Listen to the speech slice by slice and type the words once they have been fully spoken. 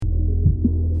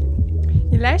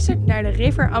luistert naar de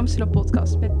River Amsterdam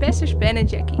podcast met pastors Ben en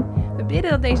Jackie. We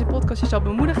bidden dat deze podcast je zal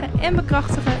bemoedigen en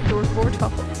bekrachtigen door het woord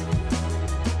van God.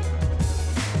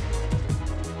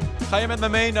 Ga je met me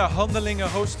mee naar Handelingen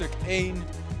hoofdstuk 1,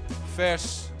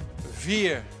 vers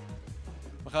 4.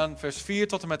 We gaan vers 4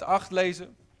 tot en met 8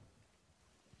 lezen.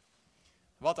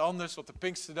 Wat anders op de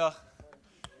Pinksterdag.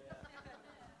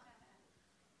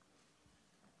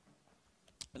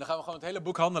 En dan gaan we gewoon het hele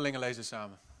boek Handelingen lezen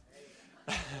samen.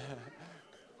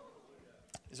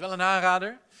 Is wel een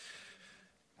aanrader.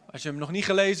 Als je hem nog niet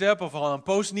gelezen hebt of al een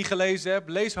post niet gelezen hebt,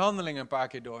 lees Handelingen een paar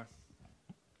keer door.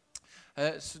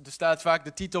 Er staat vaak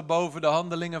de titel boven de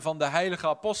handelingen van de heilige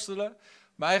apostelen.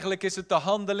 Maar eigenlijk is het de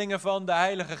handelingen van de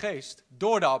Heilige Geest.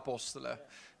 Door de apostelen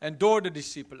en door de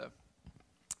discipelen.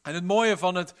 En het mooie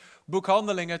van het boek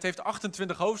Handelingen, het heeft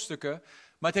 28 hoofdstukken,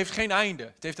 maar het heeft geen einde.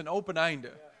 Het heeft een open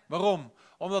einde. Waarom?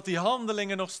 Omdat die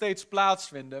handelingen nog steeds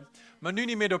plaatsvinden. Maar nu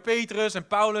niet meer door Petrus en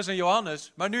Paulus en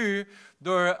Johannes. Maar nu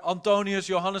door Antonius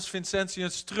Johannes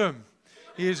Vincentius Strum.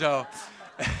 Hier zo.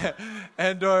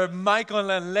 En door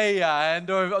Michael en Lea. En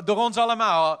door ons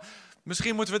allemaal.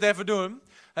 Misschien moeten we het even doen.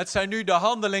 Het zijn nu de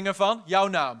handelingen van jouw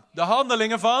naam. De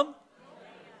handelingen van?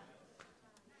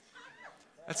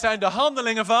 Het zijn de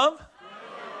handelingen van?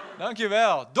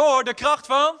 Dankjewel. Door de kracht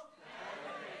van?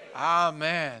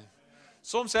 Amen.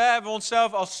 Soms hebben we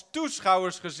onszelf als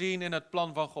toeschouwers gezien in het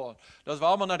plan van God. Dat we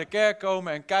allemaal naar de kerk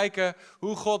komen en kijken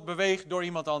hoe God beweegt door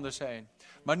iemand anders heen.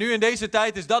 Maar nu in deze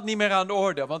tijd is dat niet meer aan de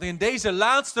orde. Want in deze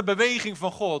laatste beweging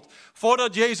van God,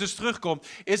 voordat Jezus terugkomt,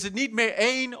 is het niet meer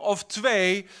 1 of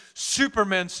 2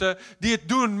 supermensen die het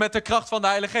doen met de kracht van de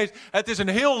Heilige Geest. Het is een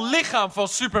heel lichaam van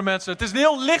supermensen. Het is een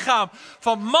heel lichaam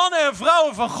van mannen en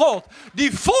vrouwen van God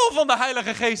die vol van de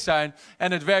Heilige Geest zijn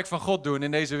en het werk van God doen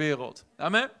in deze wereld.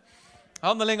 Amen.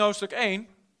 Handelingen hoofdstuk 1,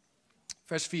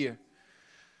 vers 4.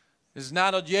 Dus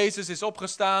nadat Jezus is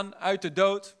opgestaan uit de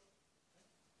dood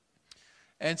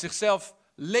en zichzelf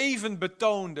levend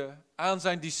betoonde aan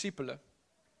zijn discipelen,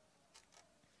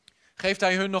 geeft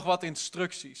hij hun nog wat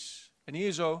instructies. En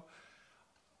hier zo,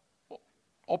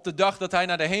 op de dag dat hij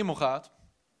naar de hemel gaat,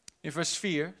 in vers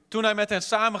 4, toen hij met hen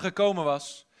samengekomen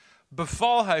was,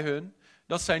 beval hij hun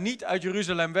dat zij niet uit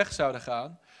Jeruzalem weg zouden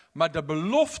gaan, maar de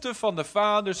belofte van de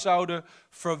Vader zouden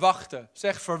verwachten.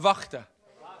 Zeg verwachten.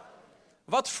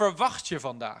 Wat verwacht je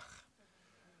vandaag?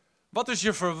 Wat is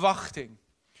je verwachting?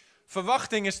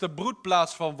 Verwachting is de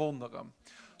broedplaats van wonderen.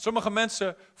 Sommige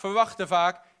mensen verwachten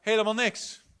vaak helemaal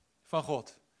niks van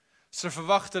God. Ze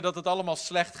verwachten dat het allemaal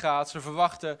slecht gaat. Ze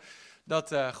verwachten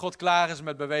dat God klaar is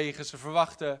met bewegen. Ze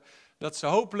verwachten dat ze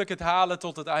hopelijk het halen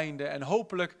tot het einde. En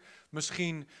hopelijk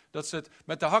misschien dat ze het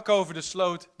met de hak over de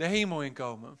sloot de hemel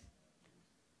inkomen.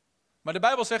 Maar de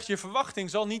Bijbel zegt, je verwachting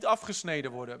zal niet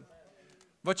afgesneden worden.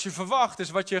 Wat je verwacht is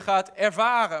wat je gaat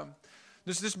ervaren.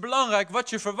 Dus het is belangrijk wat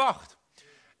je verwacht.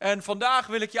 En vandaag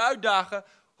wil ik je uitdagen,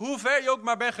 hoe ver je ook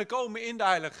maar bent gekomen in de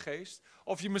Heilige Geest.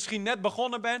 Of je misschien net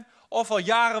begonnen bent, of al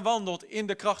jaren wandelt in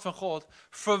de kracht van God.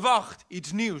 Verwacht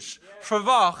iets nieuws.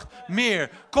 Verwacht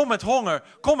meer. Kom met honger,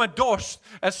 kom met dorst.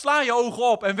 En sla je ogen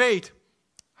op en weet,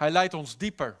 hij leidt ons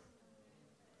dieper.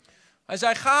 Hij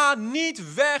zei, ga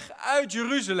niet weg uit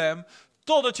Jeruzalem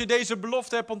totdat je deze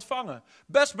belofte hebt ontvangen.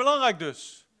 Best belangrijk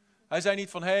dus. Hij zei niet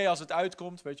van, als het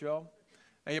uitkomt, weet je wel.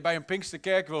 En je bij een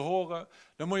Pinksterkerk wil horen,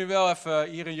 dan moet je wel even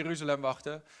hier in Jeruzalem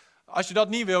wachten. Als je dat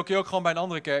niet wil, kun je ook gewoon bij een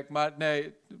andere kerk. Maar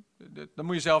nee, dat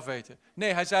moet je zelf weten.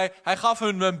 Nee, hij zei, hij gaf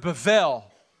hun een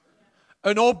bevel.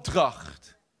 Een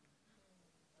opdracht.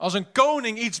 Als een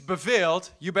koning iets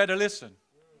beveelt, you better listen.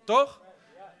 Toch?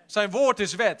 Zijn woord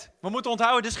is wet. We moeten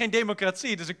onthouden, dit is geen democratie,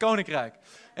 dit is een koninkrijk.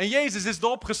 En Jezus is de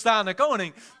opgestane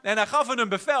koning. En hij gaf hen een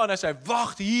bevel en hij zei,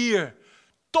 wacht hier,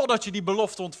 totdat je die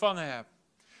belofte ontvangen hebt.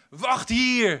 Wacht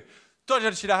hier,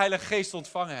 totdat je de Heilige Geest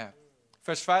ontvangen hebt.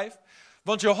 Vers 5.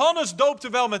 Want Johannes doopte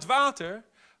wel met water,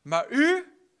 maar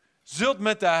u zult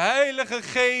met de Heilige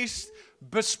Geest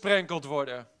besprenkeld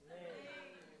worden.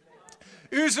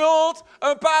 U zult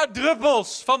een paar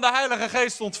druppels van de Heilige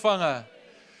Geest ontvangen.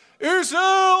 U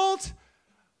zult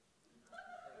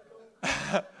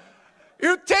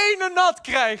uw tenen nat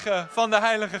krijgen van de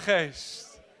Heilige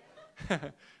Geest.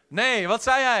 Nee, wat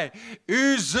zei hij?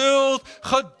 U zult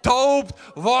gedoopt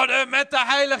worden met de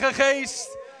Heilige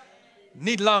Geest.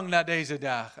 Niet lang na deze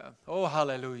dagen. Oh,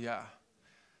 halleluja.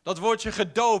 Dat woordje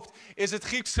gedoopt is het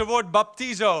Griekse woord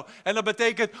baptizo. En dat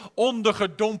betekent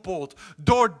ondergedompeld,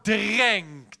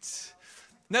 doordrenkt.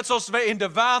 Net zoals wij in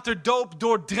de waterdoop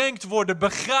doordrenkt worden,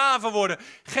 begraven worden.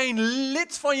 Geen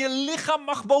lid van je lichaam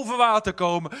mag boven water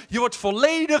komen. Je wordt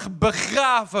volledig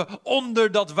begraven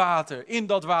onder dat water, in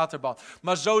dat waterbad.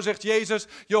 Maar zo zegt Jezus,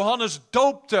 Johannes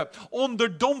doopte,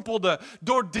 onderdompelde,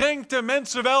 doordrenkte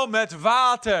mensen wel met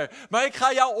water. Maar ik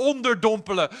ga jou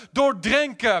onderdompelen,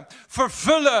 doordrenken,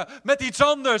 vervullen met iets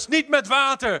anders. Niet met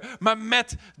water, maar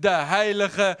met de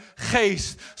Heilige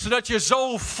Geest. Zodat je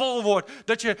zo vol wordt,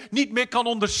 dat je niet meer kan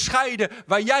onderscheiden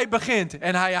waar jij begint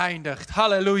en hij eindigt.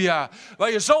 Halleluja.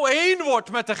 Waar je zo één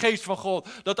wordt met de Geest van God,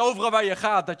 dat overal waar je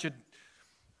gaat, dat je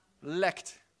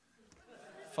lekt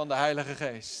van de Heilige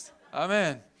Geest.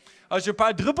 Amen. Als je een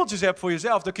paar druppeltjes hebt voor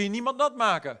jezelf, dan kun je niemand nat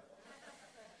maken.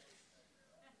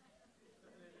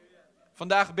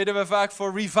 Vandaag bidden we vaak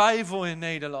voor revival in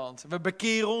Nederland. We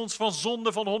bekeren ons van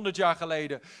zonde van 100 jaar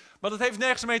geleden. Maar dat heeft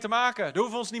nergens mee te maken. Daar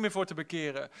hoeven we ons niet meer voor te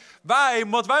bekeren.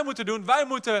 Wat wij moeten doen, wij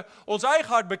moeten ons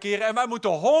eigen hart bekeren. En wij moeten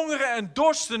hongeren en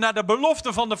dorsten naar de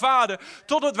belofte van de Vader.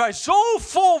 Totdat wij zo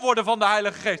vol worden van de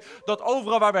Heilige Geest. Dat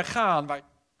overal waar wij gaan.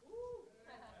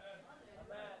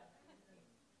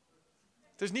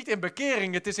 Het is niet in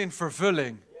bekering, het is in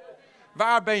vervulling.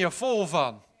 Waar ben je vol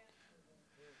van?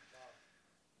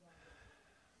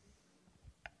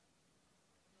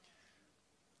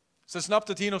 Ze snapt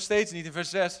het hier nog steeds niet in vers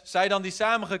 6. Zij dan die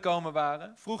samengekomen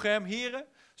waren, vroegen hem, Here,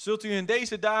 zult u in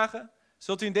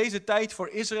deze tijd voor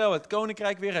Israël het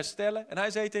koninkrijk weer herstellen? En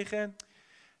hij zei tegen hen,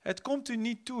 het komt u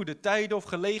niet toe de tijden of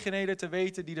gelegenheden te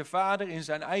weten die de Vader in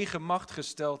zijn eigen macht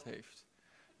gesteld heeft.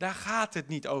 Daar gaat het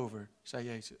niet over, zei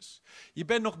Jezus. Je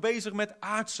bent nog bezig met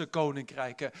aardse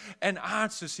koninkrijken en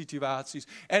aardse situaties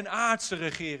en aardse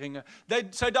regeringen.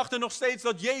 Zij dachten nog steeds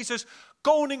dat Jezus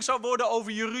koning zou worden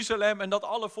over Jeruzalem en dat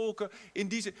alle volken in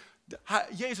die zin.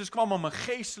 Jezus kwam om een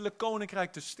geestelijk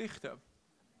koninkrijk te stichten.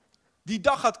 Die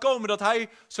dag gaat komen dat hij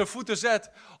zijn voeten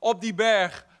zet op die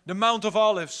berg, de Mount of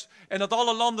Olives. En dat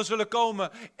alle landen zullen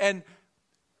komen en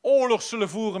oorlog zullen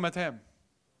voeren met hem.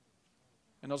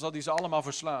 En dan zal hij ze allemaal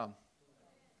verslaan.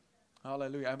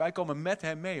 Halleluja. En wij komen met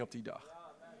hem mee op die dag.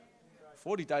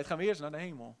 Voor die tijd gaan we eerst naar de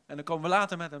hemel. En dan komen we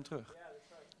later met hem terug.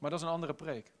 Maar dat is een andere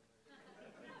preek.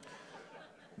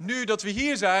 Nu dat we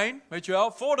hier zijn, weet je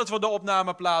wel, voordat we de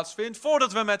opname plaatsvindt,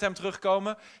 voordat we met hem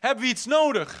terugkomen, hebben we iets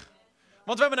nodig.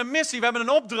 Want we hebben een missie, we hebben een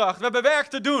opdracht, we hebben werk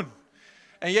te doen.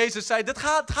 En Jezus zei, het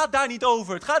gaat daar niet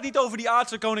over. Het gaat niet over die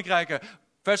aardse koninkrijken.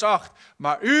 Vers 8.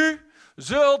 Maar u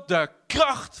zult de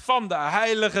kracht van de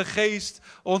Heilige Geest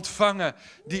ontvangen,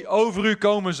 die over u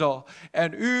komen zal.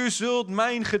 En u zult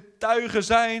mijn getuige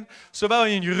zijn, zowel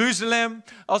in Jeruzalem,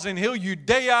 als in heel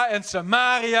Judea en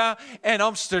Samaria, en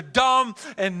Amsterdam,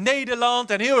 en Nederland,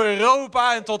 en heel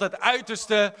Europa, en tot het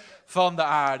uiterste van de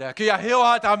aarde. Kun je heel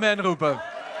hard amen roepen?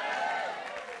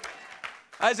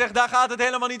 Hij zegt, daar gaat het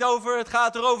helemaal niet over. Het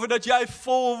gaat erover dat jij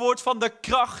vol wordt van de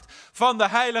kracht van de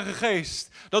Heilige Geest.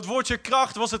 Dat woordje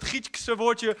kracht was het Griekse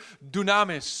woordje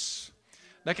dunamis.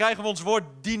 Daar krijgen we ons woord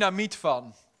dynamiet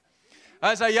van.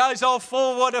 Hij zei, jij zal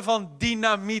vol worden van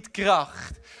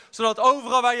dynamietkracht. Zodat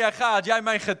overal waar jij gaat, jij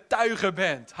mijn getuige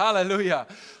bent. Halleluja.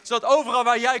 Zodat overal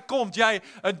waar jij komt, jij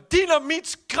een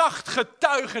dynamietkracht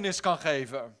getuigenis kan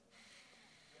geven.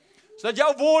 Zodat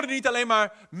jouw woorden niet alleen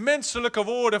maar menselijke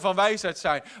woorden van wijsheid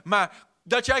zijn. Maar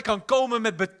dat jij kan komen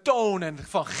met betoon en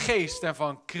van geest en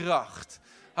van kracht.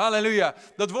 Halleluja.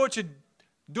 Dat woordje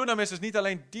dunamis is niet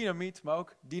alleen dynamiet, maar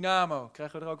ook dynamo.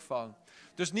 Krijgen we er ook van.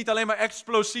 Dus niet alleen maar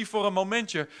explosief voor een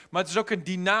momentje. Maar het is ook een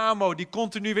dynamo die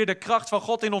continu weer de kracht van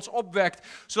God in ons opwekt.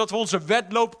 Zodat we onze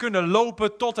wedloop kunnen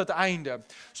lopen tot het einde.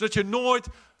 Zodat je nooit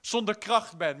zonder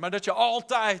kracht bent. Maar dat je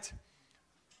altijd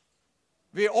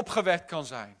weer opgewekt kan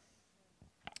zijn.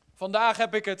 Vandaag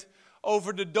heb ik het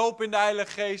over de doop in de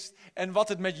Heilige Geest en wat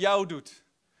het met jou doet.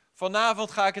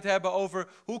 Vanavond ga ik het hebben over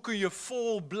hoe kun je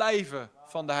vol blijven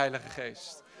van de Heilige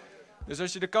Geest. Dus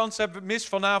als je de kans hebt, mis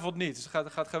vanavond niet.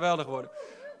 Het gaat geweldig worden.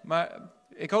 Maar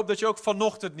ik hoop dat je ook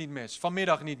vanochtend niet mist,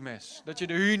 vanmiddag niet mist. Dat je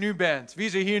er hier nu bent. Wie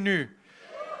is er hier nu?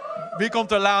 Wie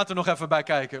komt er later nog even bij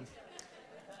kijken?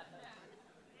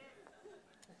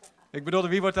 Ik bedoelde,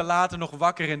 wie wordt er later nog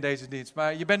wakker in deze dienst?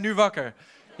 Maar je bent nu wakker.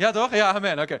 Ja toch? Ja,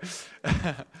 amen. Oké.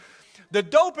 De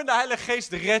doop in de Heilige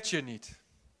Geest redt je niet.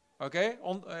 Oké?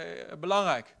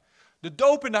 Belangrijk. De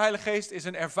doop in de Heilige Geest is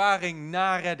een ervaring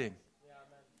na redding.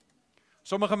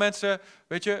 Sommige mensen,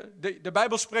 weet je, de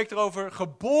Bijbel spreekt erover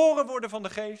geboren worden van de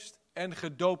Geest en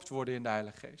gedoopt worden in de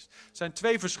Heilige Geest. Het zijn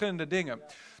twee verschillende dingen.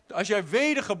 Als jij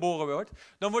wedergeboren wordt,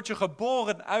 dan word je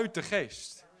geboren uit de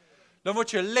Geest. Dan word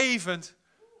je levend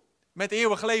met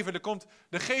eeuwig leven. Er komt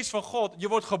de geest van God. Je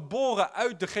wordt geboren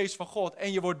uit de geest van God.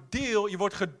 En je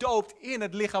wordt gedoopt in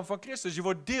het lichaam van Christus. Je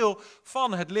wordt deel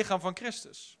van het lichaam van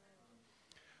Christus.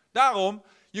 Daarom,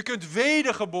 je kunt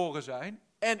wedergeboren zijn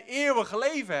en eeuwig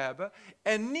leven hebben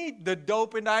en niet de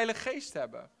doop in de Heilige Geest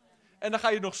hebben. En dan ga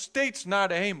je nog steeds naar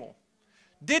de hemel.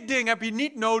 Dit ding heb je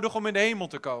niet nodig om in de hemel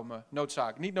te komen.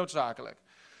 Niet noodzakelijk.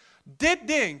 Dit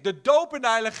ding, de doop in de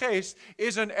Heilige Geest,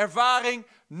 is een ervaring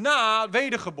na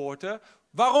wedergeboorte.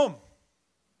 Waarom?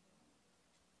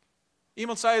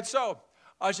 Iemand zei het zo.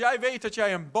 Als jij weet dat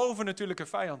jij een bovennatuurlijke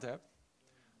vijand hebt,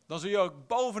 dan zul je ook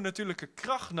bovennatuurlijke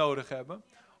kracht nodig hebben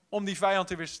om die vijand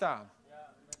te weerstaan.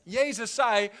 Jezus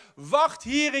zei, wacht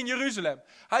hier in Jeruzalem.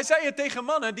 Hij zei het tegen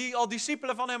mannen die al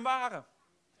discipelen van hem waren.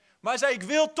 Maar hij zei, ik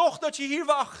wil toch dat je hier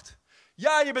wacht.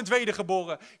 Ja, je bent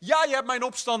wedergeboren. Ja, je hebt mijn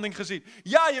opstanding gezien.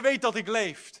 Ja, je weet dat ik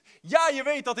leef. Ja, je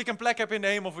weet dat ik een plek heb in de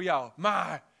hemel voor jou.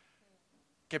 Maar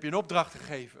ik heb je een opdracht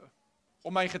gegeven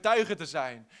om mijn getuige te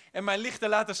zijn en mijn licht te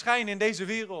laten schijnen in deze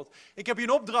wereld. Ik heb je een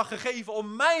opdracht gegeven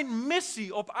om mijn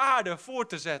missie op aarde voort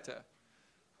te zetten,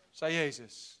 zei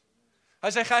Jezus.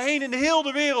 Hij zei, ga heen in de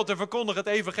hele wereld en verkondig het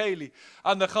evangelie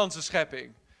aan de ganse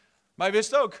schepping. Maar hij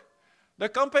wist ook,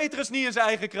 dat kan Petrus niet in zijn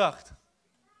eigen kracht.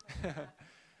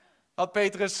 Had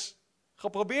Petrus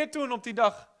geprobeerd toen op die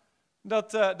dag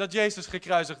dat Jezus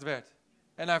gekruisigd werd.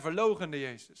 En hij verloochende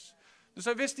Jezus. Dus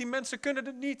hij wist, die mensen kunnen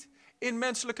het niet in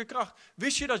menselijke kracht.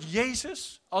 Wist je dat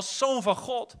Jezus als zoon van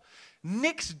God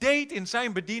niks deed in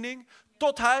zijn bediening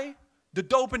tot hij de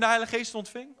doop in de Heilige Geest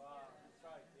ontving?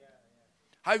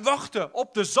 Hij wachtte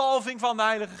op de zalving van de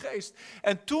Heilige Geest.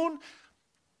 En toen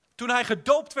hij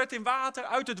gedoopt werd in water,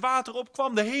 uit het water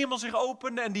opkwam, de hemel zich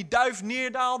opende en die duif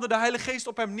neerdaalde, de Heilige Geest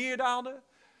op hem neerdaalde.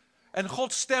 En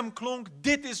Gods stem klonk,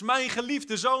 dit is mijn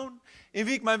geliefde zoon, in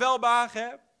wie ik mijn welbehagen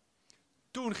heb.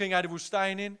 Toen ging hij de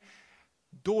woestijn in,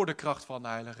 door de kracht van de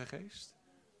Heilige Geest.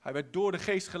 Hij werd door de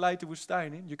Geest geleid de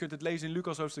woestijn in. Je kunt het lezen in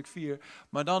Lucas hoofdstuk 4.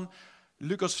 Maar dan,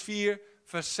 Lucas 4,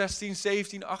 vers 16,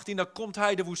 17, 18, dan komt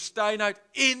hij de woestijn uit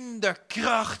in de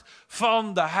kracht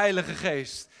van de Heilige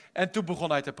Geest. En toen begon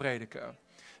hij te prediken.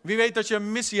 Wie weet dat je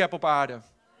een missie hebt op aarde?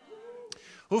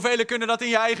 Hoeveel kunnen dat in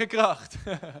je eigen kracht?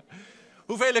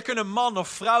 Hoeveel kunnen man of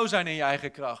vrouw zijn in je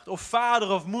eigen kracht? Of vader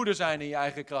of moeder zijn in je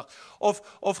eigen kracht?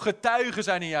 Of getuige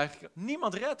zijn in je eigen kracht?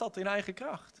 Niemand redt dat in eigen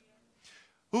kracht.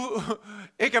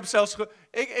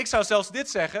 Ik zou zelfs dit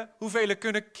zeggen. Hoeveel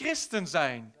kunnen christen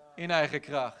zijn in eigen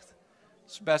kracht?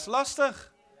 Dat is best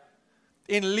lastig.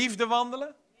 In liefde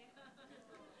wandelen?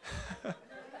 Dat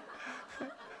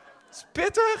is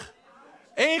pittig.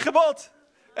 1 gebod.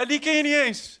 En die ken je niet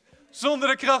eens. Zonder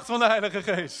de kracht van de Heilige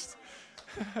Geest.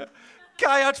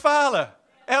 Keihard falen.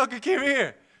 Elke keer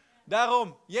weer.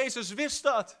 Daarom, Jezus wist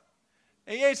dat.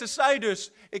 En Jezus zei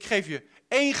dus, ik geef je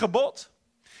 1 gebod.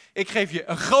 Ik geef je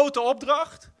een grote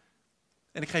opdracht.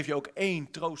 En ik geef je ook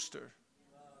 1 trooster.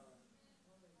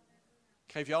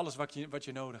 Ik geef je alles wat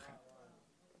je nodig hebt.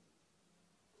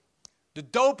 De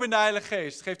doop in de Heilige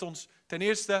Geest geeft ons ten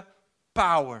eerste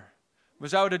power. We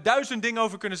zouden er 1000 dingen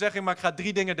over kunnen zeggen, maar ik ga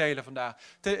 3 dingen delen vandaag.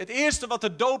 Het eerste wat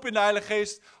de doop in de Heilige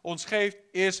Geest ons geeft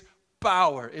is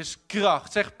power, is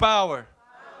kracht. Zeg power.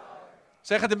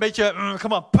 Zeg het een beetje,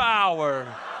 come on,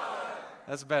 power.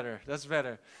 That's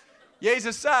better.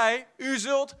 Jezus zei, u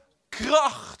zult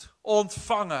kracht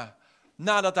ontvangen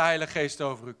nadat de Heilige Geest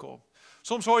over u komt.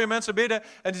 Soms hoor je mensen bidden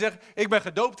en die zeggen, ik ben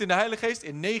gedoopt in de Heilige Geest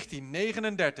in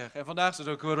 1939. En vandaag is het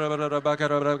ook,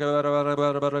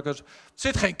 er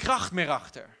zit geen kracht meer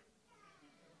achter.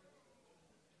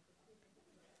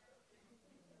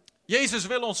 Jezus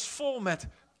wil ons vol met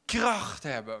kracht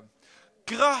hebben.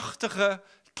 Krachtige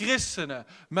christenen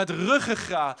met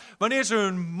ruggengraat. Wanneer ze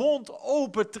hun mond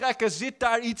open trekken, zit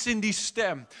daar iets in die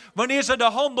stem. Wanneer ze de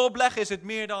handen opleggen, is het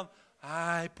meer dan,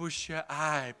 ai pushen.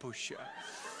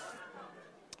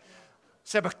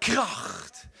 Ze hebben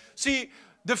kracht. Zie,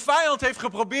 de vijand heeft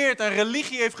geprobeerd, en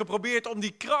religie heeft geprobeerd om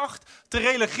die kracht te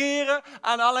relegeren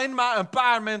aan alleen maar een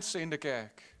paar mensen in de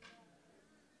kerk.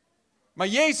 Maar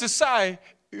Jezus zei,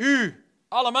 u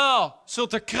allemaal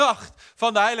zult de kracht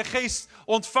van de Heilige Geest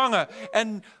ontvangen.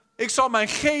 En ik zal mijn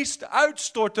geest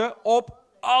uitstorten op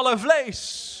alle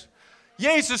vlees.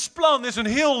 Jezus' plan is een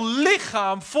heel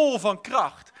lichaam vol van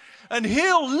kracht. Een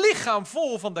heel lichaam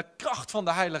vol van de kracht van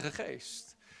de Heilige Geest.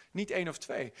 Niet 1 of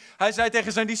 2. Hij zei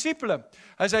tegen zijn discipelen.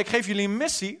 Hij zei, ik geef jullie een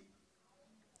missie.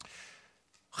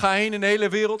 Ga heen in de hele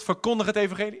wereld, verkondig het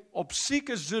evangelie. Op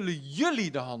zieken zullen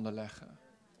jullie de handen leggen.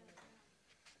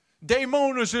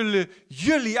 Demonen zullen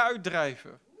jullie uitdrijven.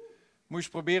 Moet je eens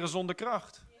proberen zonder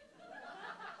kracht.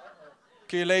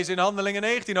 Kun je lezen in Handelingen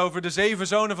 19 over de 7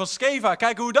 zonen van Skeva.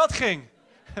 Kijk hoe dat ging.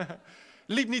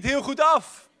 liep niet heel goed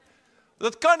af.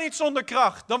 Dat kan niet zonder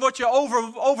kracht. Dan word je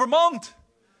overmand.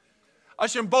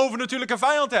 Als je een bovennatuurlijke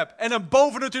vijand hebt en een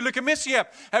bovennatuurlijke missie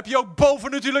hebt, heb je ook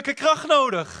bovennatuurlijke kracht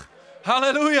nodig.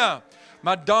 Halleluja.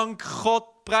 Maar dank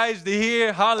God, prijs de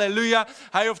Heer, halleluja.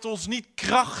 Hij heeft ons niet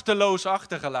krachteloos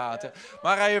achtergelaten.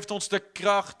 Maar hij heeft ons de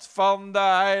kracht van de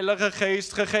Heilige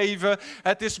Geest gegeven.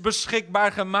 Het is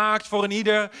beschikbaar gemaakt voor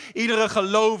iedere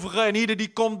gelovige en ieder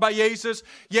die komt bij Jezus.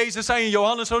 Jezus zei in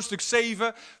Johannes hoofdstuk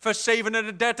 7, vers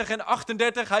 37 en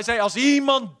 38. Hij zei, als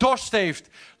iemand dorst heeft,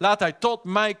 laat hij tot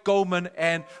mij komen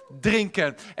en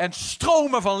drinken. En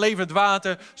stromen van levend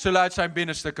water zullen uit zijn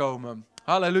binnenste komen.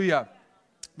 Halleluja.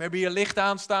 We hebben hier licht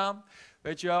aanstaan.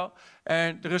 Weet je wel?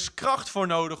 En er is kracht voor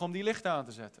nodig om die lichten aan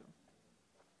te zetten.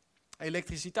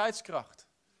 Elektriciteitskracht.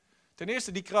 Ten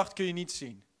eerste, die kracht kun je niet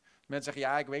zien. Mensen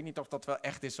zeggen, ja, ik weet niet of dat wel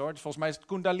echt is hoor. Volgens mij is het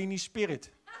Kundalini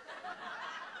Spirit.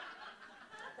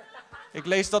 Ik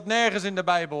lees dat nergens in de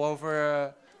Bijbel over...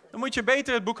 Dan moet je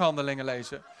beter het boek Handelingen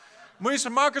lezen. Moet je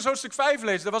eens Marcus hoofdstuk 5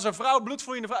 lezen. Er was een vrouw,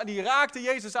 bloedvloeiende vrouw, die raakte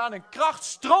Jezus aan en kracht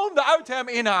stroomde uit hem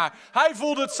in haar. Hij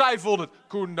voelde het, zij voelde het.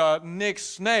 Kunda,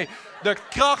 niks, nee. De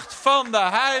kracht van de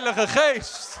Heilige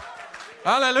Geest.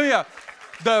 Halleluja.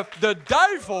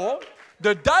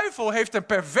 De duivel heeft een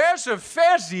perverse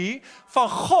versie van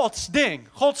Gods ding.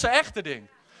 Gods echte ding.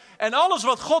 En alles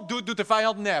wat God doet, doet de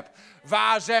vijand nep.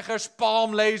 Waarzeggers,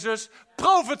 palmlezers,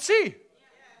 profetie.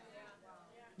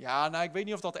 Ja, nou, ik weet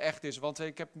niet of dat echt is, want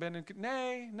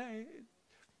nee.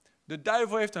 De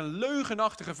duivel heeft een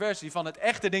leugenachtige versie van het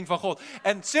echte ding van God.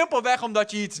 En simpelweg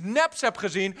omdat je iets neps hebt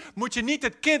gezien, moet je niet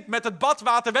het kind met het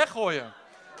badwater weggooien.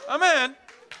 Amen.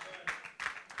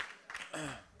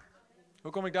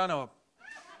 Hoe kom ik daar nou op?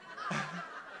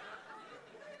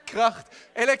 Kracht,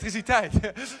 elektriciteit.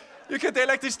 Je kunt de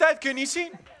elektriciteit kun je niet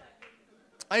zien.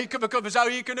 We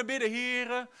zouden hier kunnen bidden,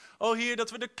 Heer, o Heer, dat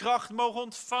we de kracht mogen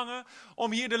ontvangen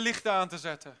om hier de lichten aan te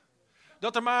zetten.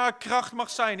 Dat er maar kracht mag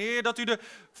zijn, Heer, dat u de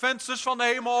vensters van de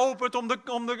hemel opent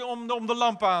om de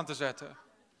lampen aan te zetten.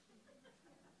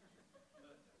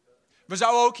 We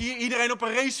zouden ook hier iedereen op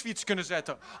een racefiets kunnen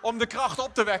zetten, om de kracht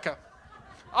op te wekken.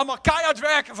 Allemaal keihard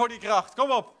werken voor die kracht,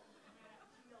 kom op.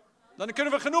 Dan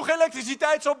kunnen we genoeg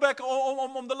elektriciteit opwekken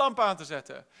om de lamp aan te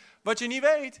zetten. Wat je niet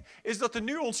weet, is dat de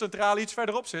nuoncentrale iets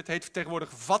verderop zit. Heet tegenwoordig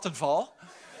Vattenfall.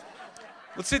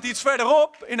 Dat zit iets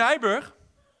verderop in Heiburg.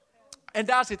 En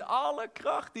daar zit alle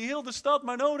kracht die heel de stad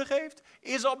maar nodig heeft.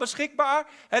 Is al beschikbaar.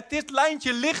 Dit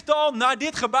lijntje ligt al naar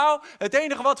dit gebouw. Het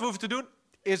enige wat we hoeven te doen,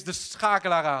 is de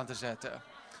schakelaar aan te zetten.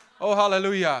 Oh,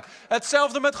 halleluja.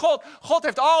 Hetzelfde met God. God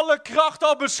heeft alle kracht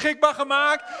al beschikbaar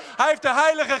gemaakt. Hij heeft de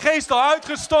Heilige Geest al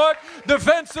uitgestort. De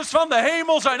vensters van de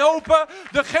hemel zijn open.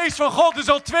 De Geest van God is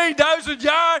al 2000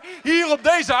 jaar hier op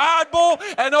deze aardbol.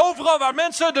 En overal waar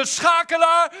mensen de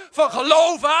schakelaar van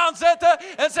geloof aanzetten.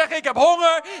 En zeggen, ik heb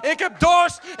honger, ik heb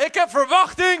dorst, ik heb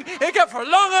verwachting, ik heb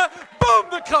verlangen. Boom,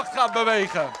 de kracht gaat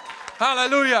bewegen.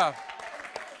 Halleluja.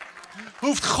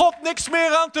 Hoeft God niks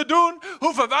meer aan te doen?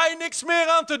 Hoeven wij niks meer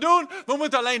aan te doen? We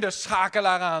moeten alleen de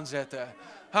schakelaar aanzetten.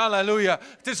 Halleluja.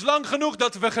 Het is lang genoeg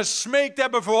dat we gesmeekt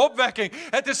hebben voor opwekking.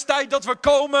 Het is tijd dat we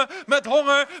komen met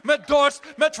honger, met dorst,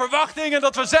 met verwachting. En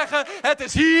dat we zeggen, het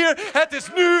is hier, het is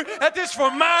nu, het is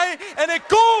voor mij. En ik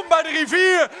kom bij de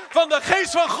rivier van de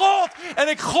Geest van God. En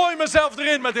ik gooi mezelf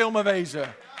erin met heel mijn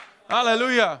wezen.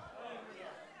 Halleluja.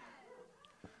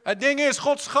 Het ding is,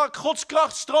 Gods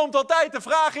kracht stroomt altijd. De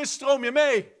vraag is, stroom je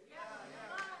mee?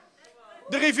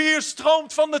 De rivier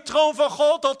stroomt van de troon van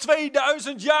God al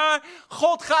 2000 jaar.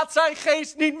 God gaat zijn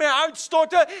geest niet meer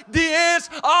uitstorten. Die is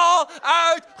al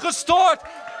uitgestort.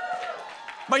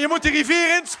 Maar je moet de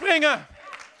rivier inspringen.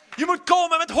 Je moet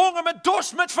komen met honger, met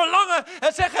dorst, met verlangen.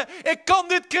 En zeggen, ik kan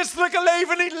dit christelijke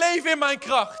leven niet leven in mijn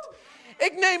kracht.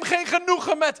 Ik neem geen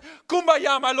genoegen met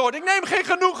kumbaya, my Lord. Ik neem geen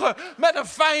genoegen met een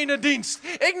fijne dienst.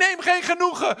 Ik neem geen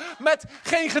genoegen met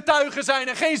geen getuigen zijn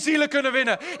en geen zielen kunnen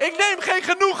winnen. Ik neem geen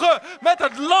genoegen met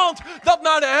het land dat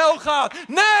naar de hel gaat.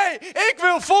 Nee, ik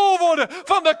wil vol worden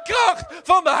van de kracht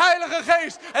van de Heilige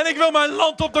Geest. En ik wil mijn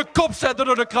land op de kop zetten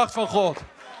door de kracht van God.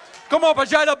 Kom op, als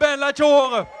jij dat bent, laat je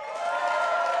horen.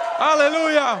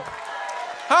 Halleluja.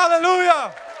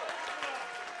 Halleluja.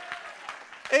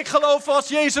 Ik geloof als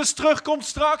Jezus terugkomt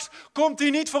straks, komt hij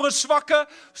niet voor een zwakke,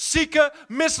 zieke,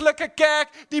 misselijke kerk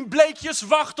die bleekjes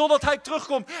wacht totdat hij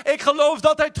terugkomt. Ik geloof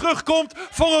dat hij terugkomt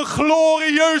voor een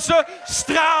glorieuze,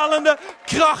 stralende,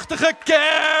 krachtige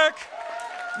kerk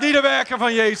die de werken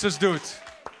van Jezus doet.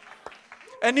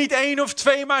 En niet 1 of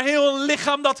 2, maar heel een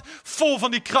lichaam dat vol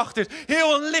van die kracht is.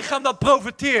 Heel een lichaam dat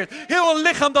profeteert. Heel een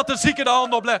lichaam dat de zieke de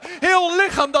hand oplegt. Heel een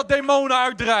lichaam dat demonen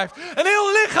uitdrijft. Een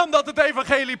heel lichaam dat het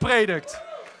evangelie predikt.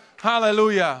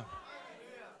 Halleluja.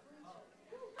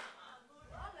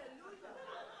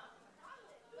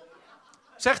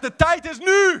 Zeg, de tijd is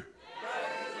nu.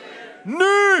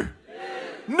 Nu.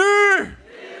 Nu.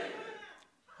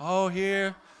 Oh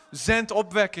Heer, zend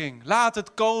opwekking. Laat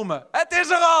het komen. Het is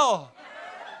er al.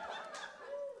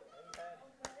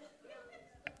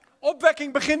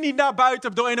 Opwekking begint niet naar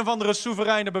buiten door een of andere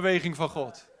soevereine beweging van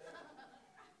God.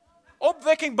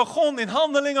 Opwekking begon in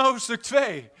Handelingen hoofdstuk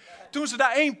 2. Toen ze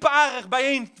daar eenparig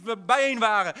bijeen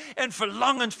waren en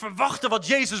verlangend verwachten wat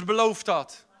Jezus beloofd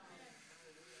had.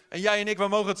 En jij en ik, we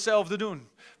mogen hetzelfde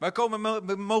doen.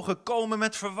 We mogen komen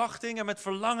met verwachting en met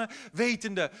verlangen,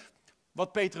 wetende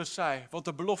wat Petrus zei. Want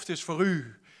de belofte is voor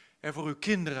u en voor uw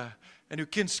kinderen en uw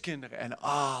kindskinderen en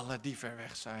alle die ver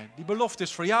weg zijn. Die belofte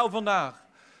is voor jou vandaag.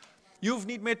 Je hoeft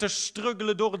niet meer te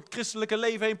struggelen door het christelijke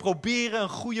leven heen. Proberen een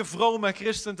goede, vrome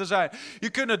christen te zijn. Je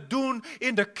kunt het doen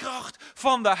in de kracht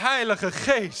van de Heilige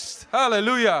Geest.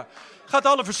 Halleluja. Gaat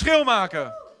alle verschil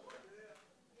maken.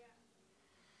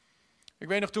 Ik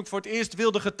weet nog toen ik voor het eerst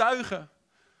wilde getuigen.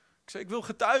 Ik zei, ik wil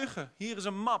getuigen. Hier is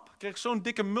een map. Ik kreeg zo'n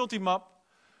dikke multimap.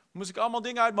 Moest ik allemaal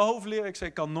dingen uit mijn hoofd leren. Ik zei,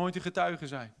 ik kan nooit een getuige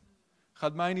zijn.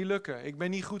 Gaat mij niet lukken. Ik ben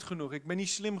niet goed genoeg. Ik ben niet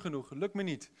slim genoeg. Lukt me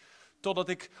niet. Totdat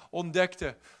ik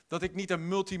ontdekte dat ik niet een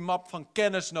multimap van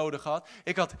kennis nodig had.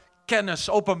 Ik had kennis,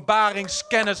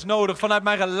 openbaringskennis nodig vanuit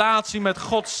mijn relatie met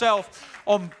God zelf.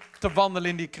 Om te wandelen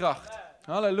in die kracht.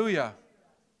 Halleluja.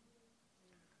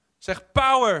 Zeg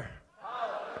power.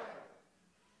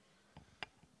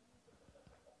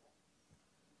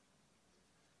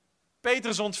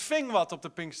 Petrus ontving wat op de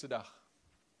Pinksterdag.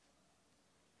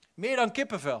 Meer dan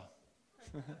kippenvel.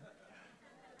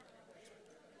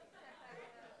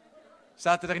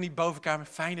 Zaten er in die bovenkamer,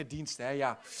 fijne diensten, hè?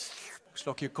 Ja,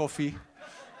 slokje koffie,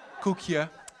 koekje.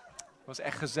 Was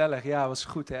echt gezellig, ja, was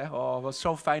goed, hè? Oh, was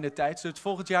zo'n fijne tijd. Zullen we het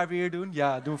volgend jaar weer doen?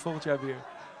 Ja, doen we volgend jaar weer.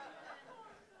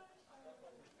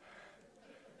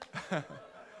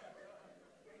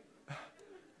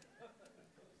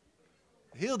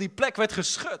 Heel die plek werd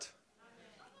geschud.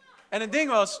 En het ding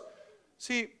was,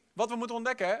 zie, wat we moeten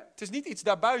ontdekken, hè? Het is niet iets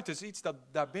daarbuiten, het is iets dat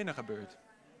daarbinnen gebeurt.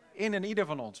 In en ieder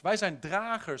van ons. Wij zijn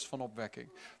dragers van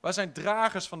opwekking. Wij zijn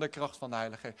dragers van de kracht van de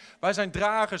Heilige Geest. Wij zijn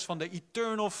dragers van de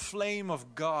eternal flame of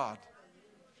God.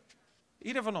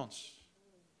 Ieder van ons.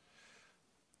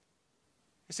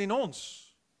 Is in ons.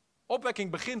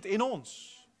 Opwekking begint in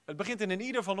ons. Het begint in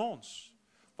ieder van ons.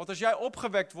 Want als jij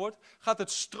opgewekt wordt, gaat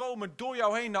het stromen door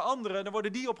jou heen naar anderen. Dan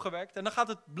worden die opgewekt en dan gaat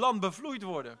het land bevloeid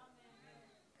worden.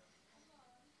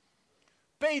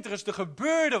 Petrus, er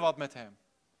gebeurde wat met hem.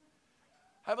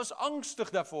 Hij was angstig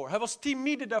daarvoor. Hij was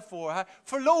timide daarvoor. Hij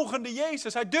verloochende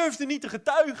Jezus. Hij durfde niet te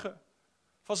getuigen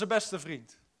van zijn beste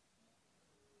vriend.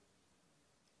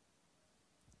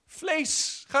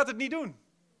 Vlees gaat het niet doen.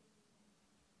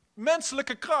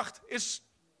 Menselijke kracht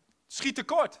schiet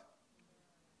tekort.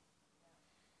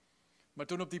 Maar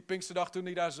toen op die Pinksterdag, toen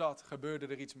hij daar zat, gebeurde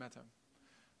er iets met hem.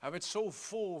 Hij werd zo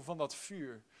vol van dat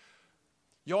vuur.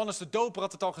 Johannes de Doper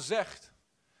had het al gezegd.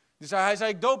 Hij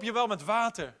zei, ik doop je wel met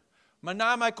water. Maar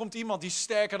na mij komt iemand die is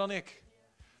sterker dan ik.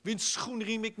 Wiens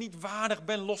schoenriem ik niet waardig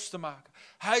ben los te maken.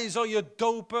 Hij zal je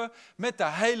dopen met de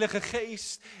Heilige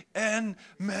Geest en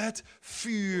met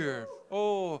vuur.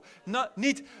 Oh,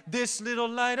 niet this little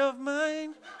light of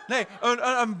mine. Nee,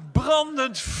 een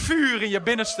brandend vuur in je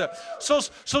binnenste.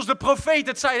 Zoals de profeet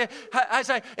het zei. Hij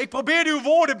zei, ik probeerde uw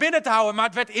woorden binnen te houden. Maar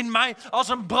het werd in mij als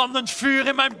een brandend vuur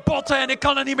in mijn botten. En ik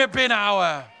kan het niet meer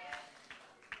binnenhouden.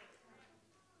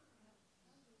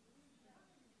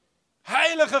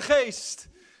 Heilige Geest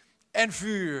en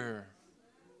vuur.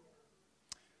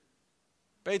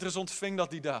 Petrus ontving dat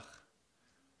die dag.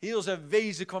 Heel zijn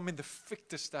wezen kwam in de fik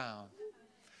te staan.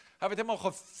 Hij werd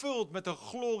helemaal gevuld met de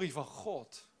glorie van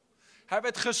God. Hij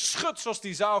werd geschud zoals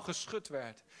die zaal geschud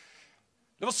werd.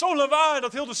 Er was zo lawaai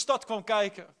dat heel de stad kwam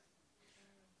kijken.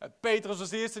 En Petrus was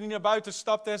de eerste die naar buiten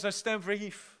stapte en zijn stem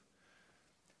verhief.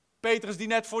 Petrus die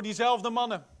net voor diezelfde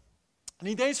mannen.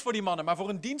 Niet eens voor die mannen, maar voor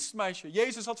een dienstmeisje.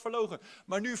 Jezus had verlogen.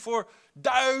 Maar nu voor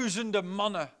duizenden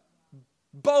mannen.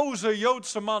 Boze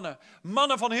Joodse mannen.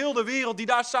 Mannen van heel de wereld die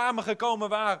daar samengekomen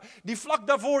waren. Die vlak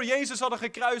daarvoor Jezus hadden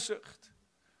gekruisigd.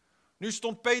 Nu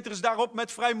stond Petrus daarop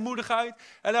met vrijmoedigheid.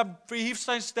 En hij verhief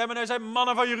zijn stem en hij zei,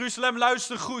 mannen van Jeruzalem,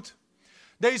 luister goed.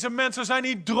 Deze mensen zijn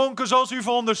niet dronken zoals u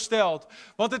veronderstelt.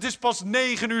 Want het is pas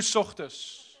 9 uur 's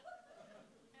ochtends.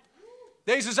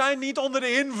 Deze zijn niet onder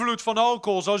de invloed van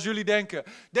alcohol, zoals jullie denken.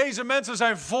 Deze mensen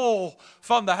zijn vol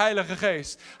van de Heilige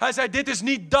Geest. Hij zei, dit is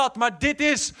niet dat, maar dit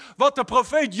is wat de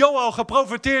profeet Joël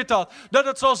geprofeteerd had. Dat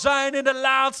het zal zijn in de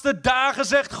laatste dagen,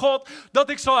 zegt God, dat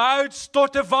ik zal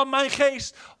uitstorten van mijn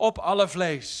geest op alle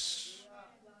vlees.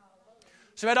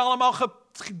 Ze werden allemaal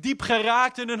diep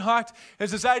geraakt in hun hart. En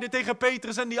ze zeiden tegen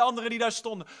Petrus en die anderen die daar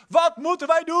stonden: wat moeten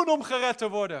wij doen om gered te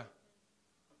worden?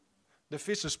 De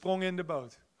vissen sprongen in de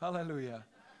boot. Halleluja.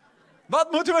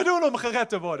 Wat moeten we doen om gered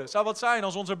te worden? Zou wat zijn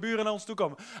als onze buren naar ons toe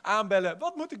komen. Aanbellen.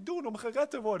 Wat moet ik doen om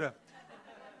gered te worden?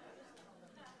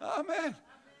 Amen.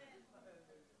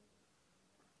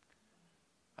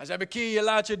 Hij zei: bekeer je,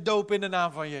 laat je dopen in de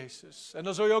naam van Jezus. En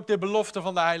dan zul je ook de belofte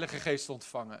van de Heilige Geest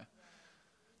ontvangen.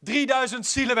 3000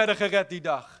 zielen werden gered die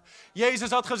dag. Jezus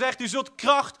had gezegd: u zult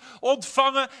kracht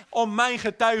ontvangen om mijn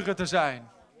getuige te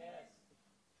zijn.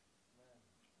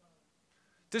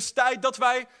 Het is tijd dat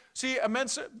wij, zie je,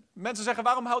 mensen zeggen: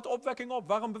 waarom houdt opwekking op?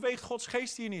 Waarom beweegt Gods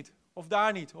geest hier niet? Of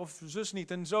daar niet, of zus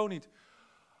niet en zo niet.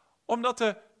 Omdat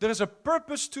er is a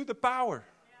purpose to the power.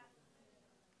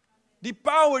 Die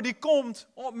power die komt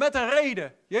met een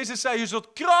reden. Jezus zei: je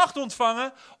zult kracht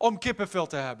ontvangen om kippenvel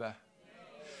te hebben.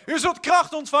 Je zult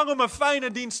kracht ontvangen om een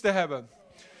fijne dienst te hebben.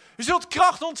 Je zult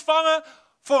kracht ontvangen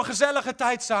voor een gezellige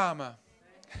tijd samen.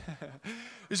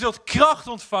 Je zult kracht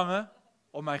ontvangen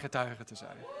om mijn getuige te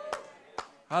zijn.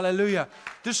 Halleluja.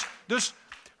 Dus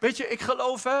weet je, ik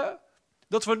geloof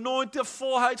dat we nooit de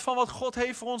volheid van wat God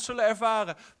heeft voor ons zullen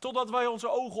ervaren. Totdat wij onze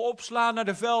ogen opslaan naar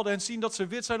de velden en zien dat ze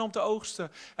wit zijn om te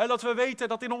oogsten. En dat we weten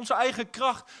dat in onze eigen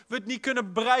kracht we het niet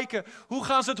kunnen bereiken. Hoe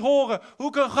gaan ze het horen?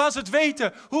 Hoe gaan ze het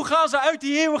weten? Hoe gaan ze uit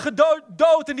die eeuwige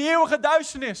dood en die eeuwige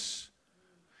duisternis?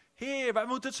 Heer, wij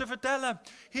moeten het ze vertellen.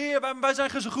 Heer, wij zijn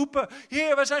geroepen.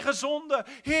 Heer, wij zijn gezonden.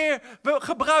 Heer,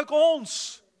 gebruik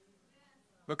ons.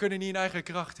 We kunnen niet in eigen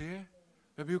kracht, Heer.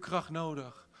 We hebben uw kracht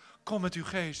nodig. Kom met uw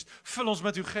geest. Vul ons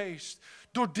met uw geest.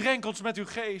 Doordrenk ons met uw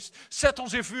geest. Zet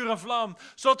ons in vuur en vlam.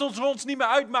 Zodat het ons niet meer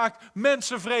uitmaakt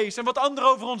mensenvrees. En wat anderen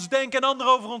over ons denken en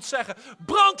anderen over ons zeggen.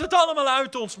 Brand het allemaal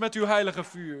uit ons met uw heilige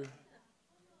vuur.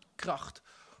 Kracht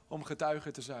om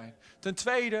getuige te zijn. Ten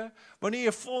tweede, wanneer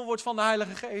je vol wordt van de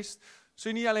Heilige Geest,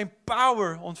 zul je niet alleen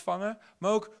power ontvangen,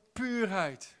 maar ook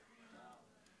puurheid.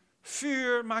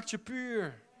 Vuur maakt je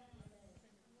puur.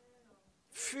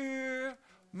 Vuur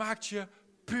maakt je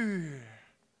puur.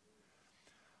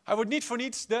 Hij wordt niet voor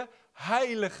niets de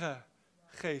Heilige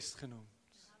Geest genoemd.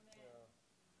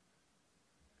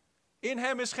 In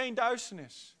hem is geen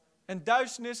duisternis. En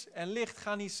duisternis en licht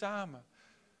gaan niet samen.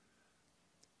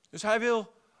 Dus hij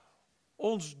wil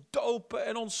ons dopen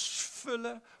en ons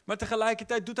vullen, maar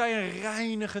tegelijkertijd doet hij een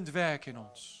reinigend werk in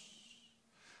ons.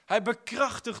 Hij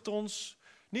bekrachtigt ons,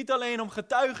 niet alleen om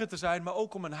getuige te zijn, maar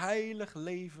ook om een heilig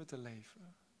leven te leven.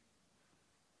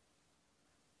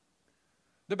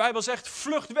 De Bijbel zegt: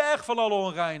 vlucht weg van alle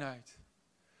onreinheid.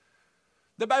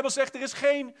 De Bijbel zegt: er is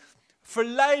geen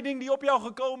verleiding die op jou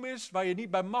gekomen is, waar je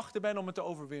niet bij machten bent om het te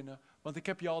overwinnen, want ik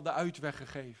heb je al de uitweg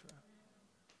gegeven.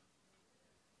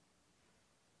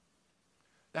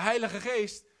 De Heilige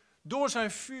Geest, door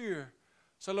zijn vuur,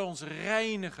 zal ons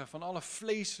reinigen van alle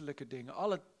vleeselijke dingen,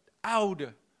 alle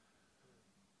oude.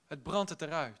 Het brandt het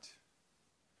eruit.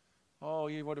 Oh,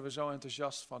 hier worden we zo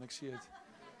enthousiast van, ik zie het.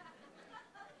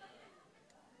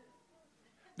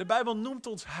 De Bijbel noemt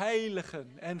ons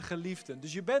heiligen en geliefden.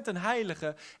 Dus je bent een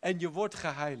heilige en je wordt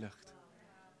geheiligd.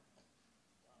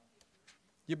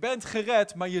 Je bent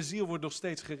gered, maar je ziel wordt nog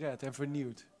steeds gered en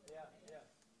vernieuwd.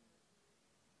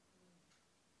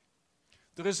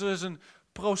 Er is dus een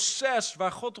proces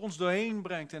waar God ons doorheen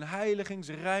brengt. Een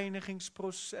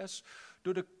reinigingsproces.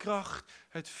 Door de kracht,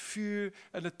 het vuur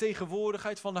en de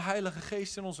tegenwoordigheid van de Heilige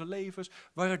Geest in onze levens.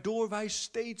 Waardoor wij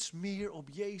steeds meer op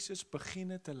Jezus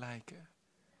beginnen te lijken.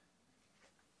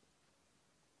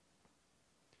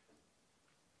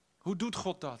 Hoe doet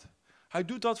God dat? Hij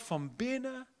doet dat van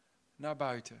binnen naar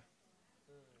buiten.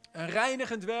 Een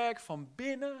reinigend werk van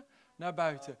binnen naar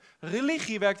buiten.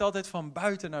 Religie werkt altijd van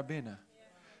buiten naar binnen.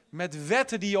 Met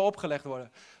wetten die je opgelegd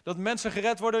worden. Dat mensen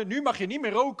gered worden. Nu mag je niet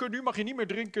meer roken, nu mag je niet meer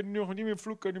drinken, nu mag je niet meer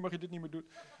vloeken, nu mag je dit niet meer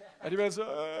doen. En die mensen...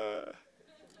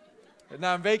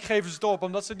 Na een week geven ze het op,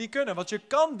 omdat ze het niet kunnen. Want je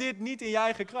kan dit niet in je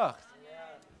eigen kracht.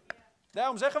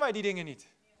 Daarom zeggen wij die dingen niet.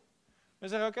 We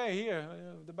zeggen: oké, hier,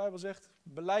 de Bijbel zegt,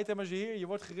 belijd hem als je Heer, je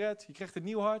wordt gered, je krijgt een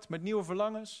nieuw hart met nieuwe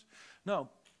verlangens. Nou,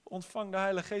 ontvang de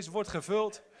Heilige Geest, wordt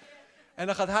gevuld. En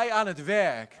dan gaat hij aan het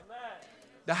werk.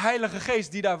 De Heilige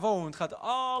Geest die daar woont, gaat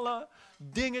alle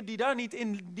dingen die daar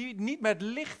die niet met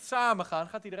licht samengaan,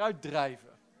 gaat hij eruit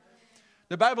drijven.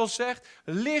 De Bijbel zegt: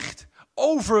 licht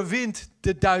overwint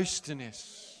de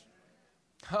duisternis.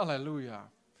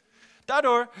 Halleluja.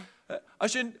 Daardoor,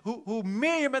 hoe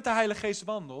meer je met de Heilige Geest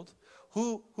wandelt,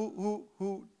 hoe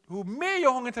meer je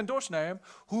hongert en dorst naar hem,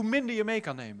 hoe minder je mee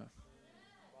kan nemen.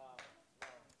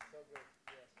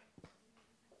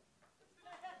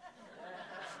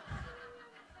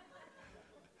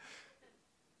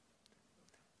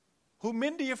 hoe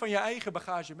minder je van je eigen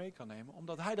bagage mee kan nemen,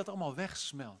 omdat hij dat allemaal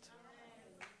wegsmelt.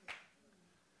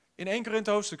 In 1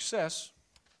 Korinthe hoofdstuk 6,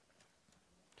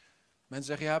 mensen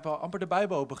zeggen, je hebt al amper de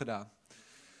Bijbel open gedaan.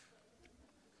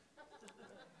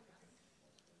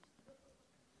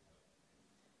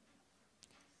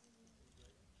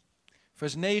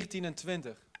 Vers 19 en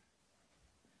 20.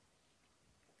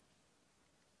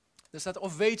 Er staat,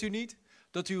 of weet u niet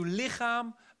dat uw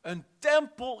lichaam een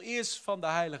tempel is van de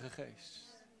Heilige Geest?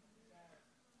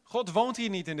 God woont hier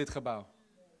niet in dit gebouw.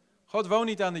 God woont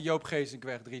niet aan de Joop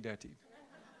Geesinkweg 313.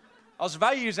 Als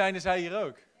wij hier zijn, is hij hier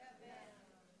ook.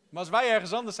 Maar als wij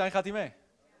ergens anders zijn, gaat hij mee.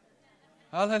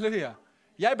 Halleluja.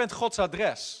 Jij bent Gods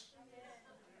adres.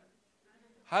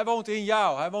 Hij woont in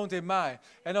jou, hij woont in mij.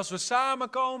 En als we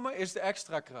samenkomen, is de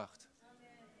extra kracht.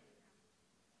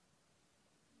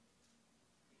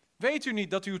 Weet u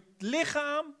niet dat uw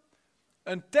lichaam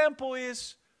een tempel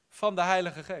is van de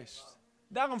Heilige Geest?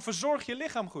 Daarom verzorg je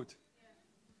lichaam goed.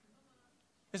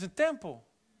 Het is een tempel.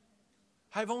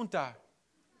 Hij woont daar.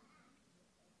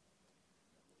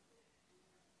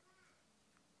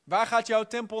 Waar gaat jouw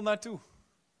tempel naartoe?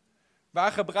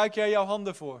 Waar gebruik jij jouw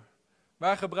handen voor?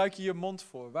 Waar gebruik je je mond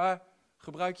voor? Waar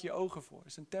gebruik je je ogen voor? Het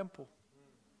is een tempel.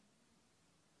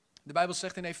 De Bijbel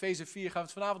zegt in Efeze 4, gaan we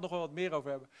het vanavond nog wel wat meer over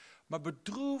hebben. Maar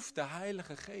bedroef de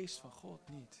Heilige Geest van God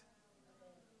niet.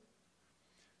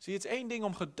 Zie je, het is één ding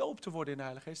om gedoopt te worden in de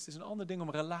Heilige Geest. Het is een ander ding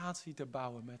om relatie te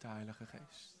bouwen met de Heilige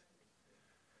Geest.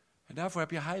 En daarvoor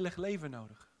heb je heilig leven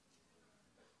nodig.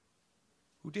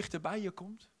 Hoe dichter bij je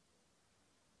komt,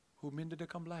 hoe minder er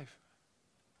kan blijven.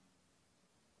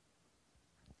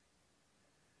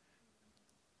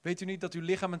 Weet u niet dat uw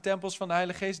lichaam een tempel is van de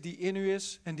Heilige Geest die in u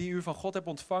is en die u van God hebt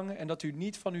ontvangen en dat u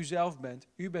niet van uzelf bent?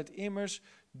 U bent immers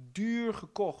duur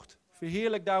gekocht.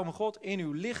 Verheerlijk daarom God in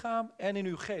uw lichaam en in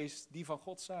uw geest die van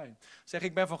God zijn. Zeg,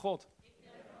 ik ben van God.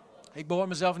 Ik behoor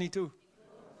mezelf niet toe.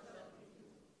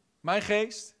 Mijn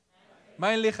geest,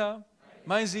 mijn lichaam,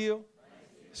 mijn ziel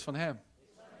is van hem.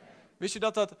 Wist je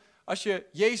dat als je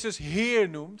Jezus Heer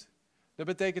noemt, dat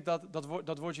betekent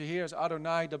dat woordje Heer is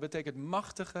Adonai, dat betekent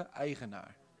machtige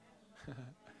eigenaar.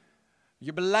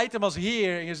 Je beleidt hem als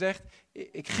Heer en je zegt,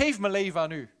 ik geef mijn leven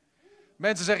aan u.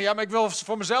 Mensen zeggen, ja, maar ik wil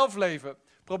voor mezelf leven.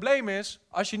 Probleem is,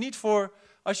 als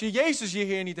je Jezus je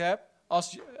Heer niet hebt,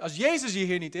 als Jezus je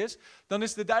Heer niet is, dan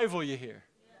is de duivel je Heer.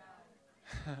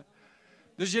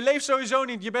 Dus je leeft sowieso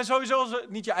niet, je bent sowieso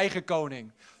niet je eigen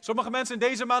koning. Sommige mensen in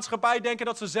deze maatschappij denken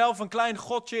dat ze zelf een klein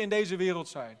godje in deze wereld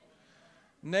zijn.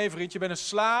 Nee vriend, je bent een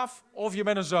slaaf of je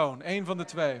bent een zoon. Eén van de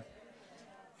twee.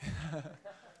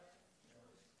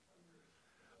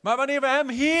 Maar wanneer we hem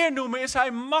Heer noemen, is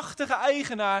hij machtige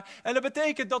eigenaar. En dat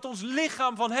betekent dat ons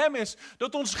lichaam van hem is.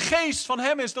 Dat ons geest van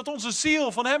hem is. Dat onze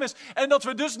ziel van hem is. En dat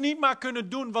we dus niet maar kunnen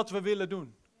doen wat we willen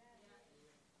doen.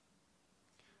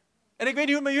 En ik weet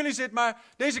niet hoe het met jullie zit, maar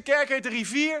deze kerk heet de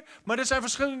rivier. Maar er zijn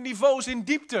verschillende niveaus in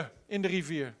diepte in de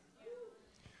rivier.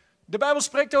 De Bijbel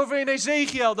spreekt over in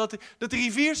Ezekiel dat de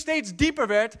rivier steeds dieper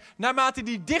werd naarmate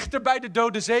die dichter bij de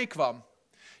Dode Zee kwam.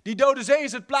 Die Dode Zee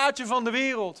is het plaatje van de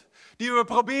wereld die we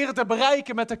proberen te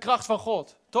bereiken met de kracht van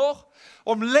God. Toch?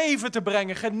 Om leven te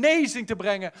brengen, genezing te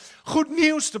brengen, goed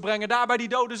nieuws te brengen daar bij die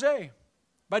Dode Zee.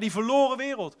 Bij die verloren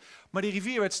wereld. Maar die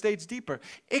rivier werd steeds dieper.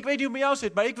 Ik weet niet hoe het met jou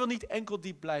zit, maar ik wil niet enkel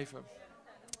diep blijven.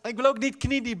 Ik wil ook niet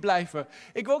kniediep blijven.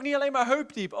 Ik wil ook niet alleen maar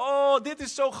heupdiep. Oh, dit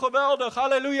is zo geweldig.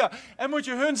 Halleluja. En moet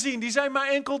je hun zien, die zijn maar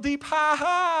enkel diep.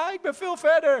 Haha, ik ben veel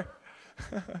verder.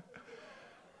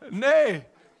 Nee.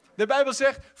 De Bijbel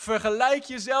zegt, vergelijk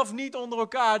jezelf niet onder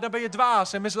elkaar. Dan ben je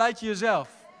dwaas en misleid je jezelf.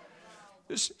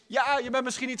 Dus ja, je bent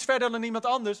misschien iets verder dan iemand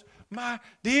anders. Maar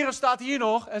de Heer staat hier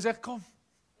nog en zegt,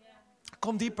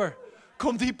 kom dieper.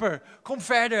 Kom dieper. Kom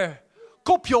verder.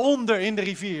 Kop je onder in de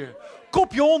rivier.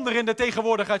 Kop je onder in de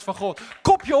tegenwoordigheid van God.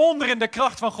 Kop je onder in de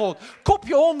kracht van God. Kop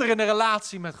je onder in de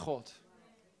relatie met God.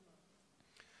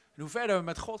 En hoe verder we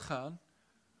met God gaan,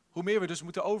 hoe meer we dus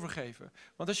moeten overgeven.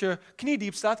 Want als je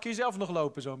kniediep staat, kun je zelf nog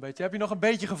lopen zo'n beetje. Heb je nog een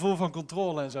beetje gevoel van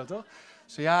controle en zo, toch?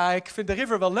 Dus ja, ik vind de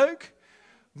river wel leuk.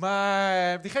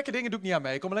 Maar die gekke dingen doe ik niet aan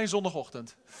mee. Ik kom alleen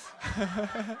zondagochtend.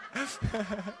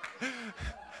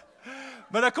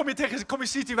 Maar dan kom je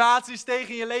situaties tegen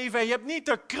in je leven en je hebt niet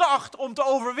de kracht om te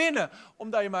overwinnen.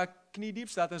 Omdat je maar kniediep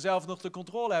staat en zelf nog de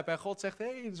controle hebt. En God zegt,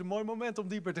 hé, het is een mooi moment om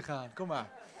dieper te gaan. Kom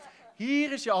maar.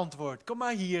 Hier is je antwoord. Kom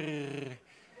maar hier.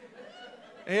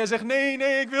 En jij zegt,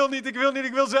 nee, ik wil niet.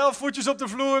 Ik wil zelf voetjes op de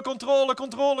vloer.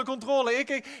 Controle.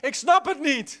 Ik snap het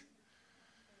niet.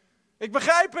 Ik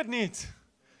begrijp het niet.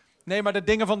 Nee, maar de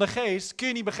dingen van de geest kun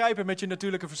je niet begrijpen met je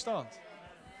natuurlijke verstand.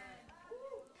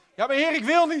 Ja, maar Heer, ik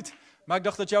wil niet. Maar ik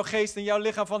dacht dat jouw geest en jouw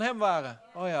lichaam van hem waren.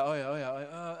 Oh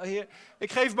ja. Heer,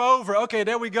 ik geef me over. Oké,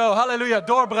 there we go. Halleluja,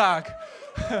 doorbraak.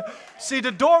 Zie,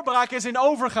 de doorbraak is in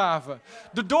overgave.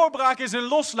 De doorbraak is in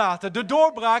loslaten. De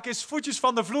doorbraak is voetjes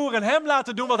van de vloer en hem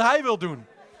laten doen wat hij wil doen.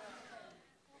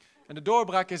 En de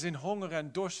doorbraak is in honger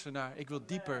en dorsten naar, ik wil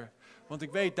dieper. Want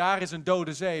ik weet, daar is een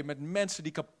dode zee met mensen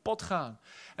die kapot gaan.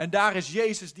 En daar is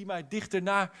Jezus die mij dichter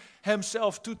naar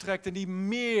hemzelf toetrekt. En die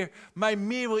mij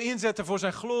meer wil inzetten voor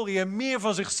zijn glorie. En meer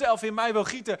van zichzelf in mij wil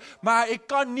gieten. Maar ik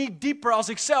kan niet dieper als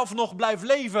ik zelf nog blijf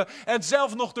leven. En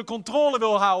zelf nog de controle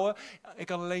wil houden. Ik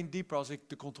kan alleen dieper als ik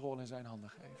de controle in zijn handen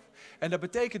geef. En dat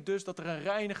betekent dus dat er een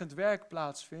reinigend werk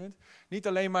plaatsvindt. Niet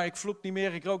alleen maar ik vloek niet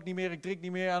meer, ik rook niet meer, ik drink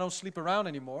niet meer. I don't sleep around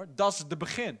anymore. Dat is het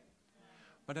begin.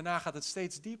 Maar daarna gaat het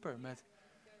steeds dieper met,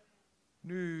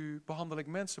 nu behandel ik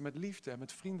mensen met liefde en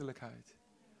met vriendelijkheid.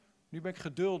 Nu ben ik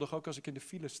geduldig, ook als ik in de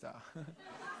file sta.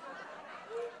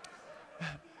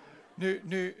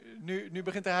 Nu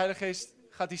begint de Heilige Geest,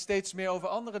 gaat hij steeds meer over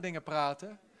andere dingen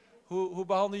praten. Hoe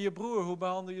behandel je je broer, hoe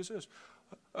behandel je je zus?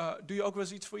 Doe je ook wel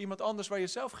eens iets voor iemand anders waar je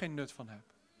zelf geen nut van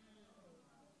hebt?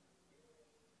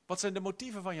 Wat zijn de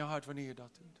motieven van je hart wanneer je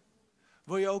dat doet?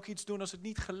 Wil je ook iets doen als het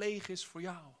niet gelegen is voor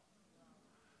jou?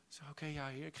 Zeg, oké, ja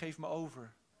Heer, ik geef me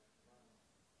over.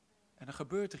 En dan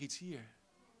gebeurt er iets hier.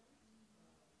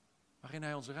 Waarin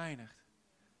hij ons reinigt.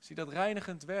 Zie, dat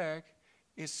reinigend werk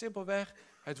is simpelweg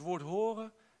het woord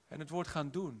horen en het woord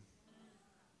gaan doen.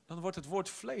 Dan wordt het woord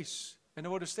vlees. En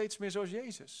dan worden we steeds meer zoals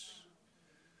Jezus.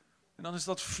 En dan is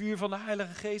dat vuur van de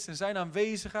Heilige Geest en zijn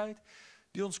aanwezigheid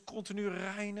die ons continu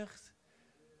reinigt.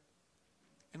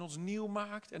 En ons nieuw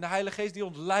maakt. En de Heilige Geest die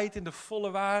ons leidt in de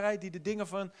volle waarheid. Die de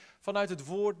dingen vanuit het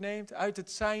woord neemt. Uit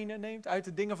het zijne neemt. Uit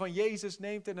de dingen van Jezus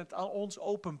neemt. En het aan ons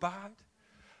openbaart.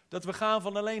 Dat we gaan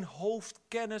van alleen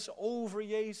hoofdkennis over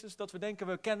Jezus. Dat we denken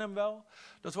we kennen hem wel.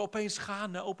 Dat we opeens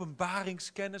gaan naar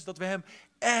openbaringskennis. Dat we hem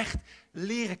echt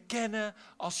leren kennen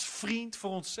als vriend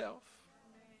voor onszelf.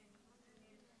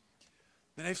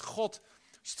 Dan heeft God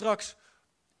straks,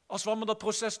 als we allemaal dat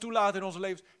proces toelaten in onze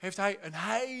levens, heeft hij een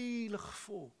heilig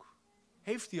volk.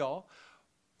 Heeft hij al.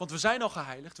 Want we zijn al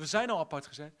geheiligd, we zijn al apart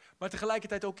gezet. Maar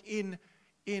tegelijkertijd ook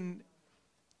in een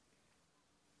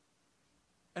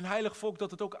heilig volk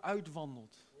dat het ook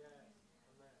uitwandelt.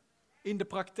 In de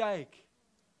praktijk.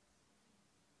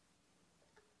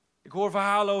 Ik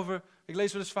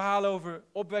lees wel eens verhalen over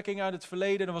opwekking uit het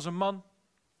verleden. Er was een man,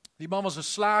 die man was een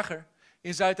slager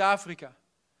in Zuid-Afrika.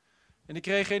 En die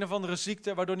kreeg een of andere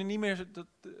ziekte, waardoor hij niet meer,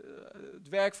 het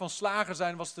werk van slager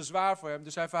zijn was te zwaar voor hem.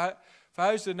 Dus hij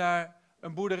verhuisde naar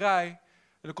een boerderij. En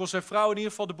dan kon zijn vrouw in ieder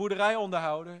geval de boerderij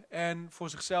onderhouden en voor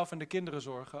zichzelf en de kinderen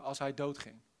zorgen als hij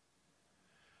doodging.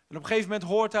 En op een gegeven moment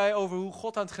hoort hij over hoe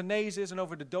God aan het genezen is en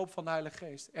over de doop van de Heilige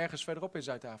Geest. Ergens verderop in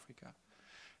Zuid-Afrika.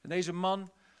 En deze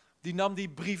man, die nam die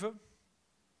brieven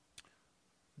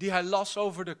die hij las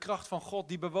over de kracht van God,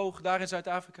 die bewoog daar in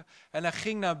Zuid-Afrika. En hij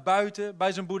ging naar buiten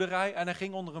bij zijn boerderij en hij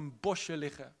ging onder een bosje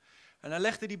liggen. En hij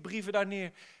legde die brieven daar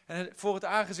neer. En voor het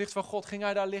aangezicht van God ging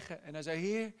hij daar liggen. En hij zei,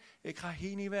 Heer, ik ga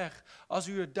hier niet weg. Als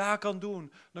u het daar kan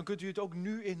doen, dan kunt u het ook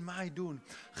nu in mij doen.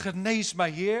 Genees mij,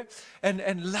 Heer.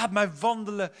 En laat mij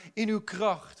wandelen in uw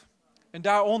kracht. En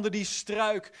daar onder die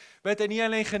struik werd hij niet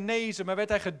alleen genezen, maar werd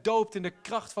hij gedoopt in de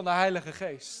kracht van de Heilige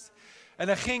Geest.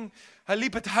 En hij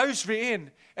liep het huis weer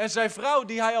in. En zijn vrouw,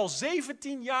 die hij al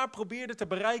 17 jaar probeerde te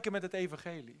bereiken met het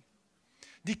evangelie.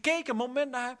 Die keek een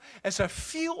moment naar hem en zij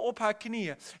viel op haar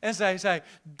knieën. En zij zei,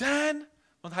 Dan,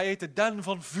 want hij heette Dan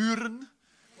van Vuren.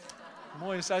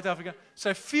 Mooie Zuid-Afrika.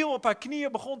 Zij viel op haar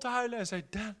knieën, begon te huilen en zei,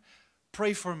 Dan,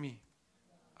 pray for me.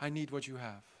 I need what you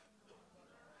have.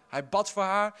 Hij bad voor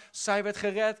haar, zij werd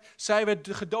gered, zij werd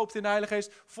gedoopt in de Heilige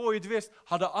Geest. Voor je het wist,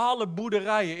 hadden alle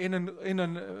boerderijen in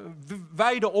een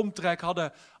wijde omtrek,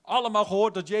 hadden allemaal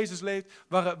gehoord dat Jezus leeft,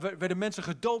 werden mensen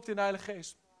gedoopt in de Heilige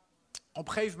Geest. Op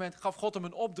een gegeven moment gaf God hem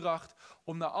een opdracht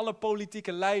om naar alle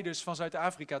politieke leiders van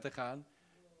Zuid-Afrika te gaan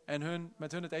en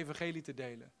met hun het evangelie te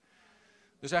delen.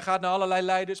 Dus hij gaat naar allerlei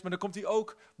leiders, maar dan komt hij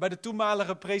ook bij de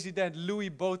toenmalige president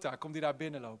Louis Botha, komt hij daar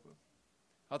binnenlopen. Hij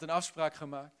had een afspraak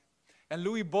gemaakt. En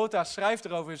Louis Botha schrijft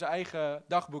erover in zijn eigen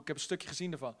dagboek. Ik heb een stukje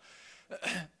gezien ervan.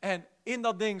 En in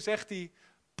dat ding zegt hij,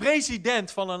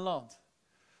 president van een land.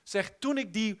 Zegt, toen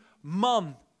ik die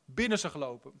man binnen zag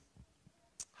lopen.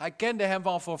 Hij kende hem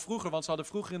van vroeger, want ze hadden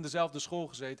vroeger in dezelfde school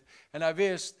gezeten. En hij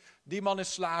wist, die man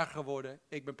is slager geworden,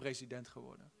 ik ben president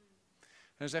geworden.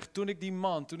 En hij zegt, toen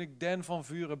ik Dan van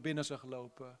Vuren binnen zag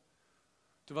lopen.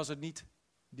 Toen was het niet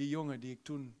die jongen die ik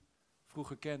toen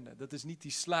vroeger kende. Dat is niet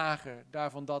die slager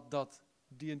daarvan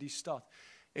die en die stad.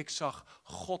 Ik zag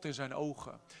God in zijn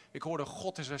ogen. Ik hoorde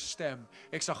God in zijn stem.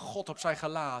 Ik zag God op zijn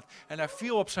gelaat. En hij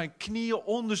viel op zijn knieën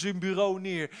onder zijn bureau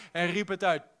neer en riep het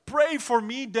uit. Pray for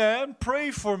me, Dan.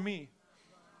 Pray for me.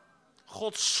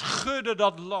 God schudde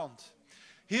dat land.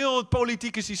 Heel het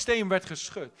politieke systeem werd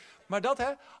geschud. Maar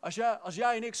dat, als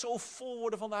jij en ik zo vol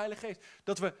worden van de Heilige Geest,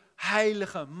 dat we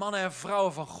heilige mannen en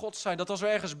vrouwen van God zijn, dat als we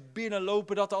ergens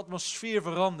binnenlopen, dat de atmosfeer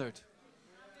verandert.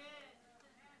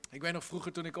 Ik weet nog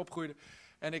vroeger toen ik opgroeide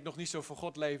en ik nog niet zo voor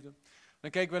God leefde.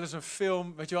 Dan keek ik wel eens een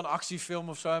film, weet je wel, een actiefilm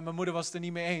of zo, en mijn moeder was het er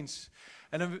niet mee eens.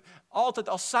 En dan, altijd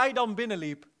als zij dan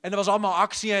binnenliep, en er was allemaal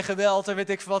actie en geweld en weet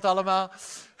ik wat allemaal,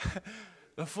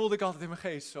 dan voelde ik altijd in mijn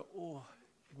geest zo,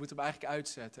 ik moet hem eigenlijk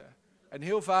uitzetten. En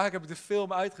heel vaak heb ik de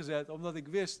film uitgezet, omdat ik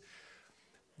wist,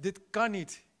 dit kan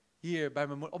niet hier bij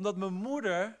mijn moeder. Omdat mijn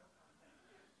moeder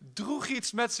droeg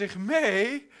iets met zich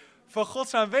mee van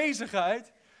Gods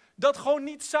aanwezigheid, dat gewoon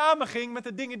niet samenging met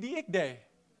de dingen die ik deed.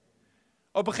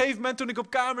 Op een gegeven moment toen ik op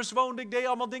kamers woonde, ik deed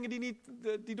allemaal dingen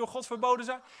die door God verboden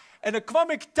zijn. En dan kwam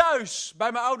ik thuis,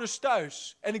 bij mijn ouders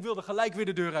thuis, en ik wilde gelijk weer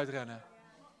de deur uitrennen.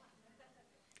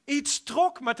 Iets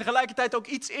trok, maar tegelijkertijd ook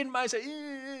iets in mij zei,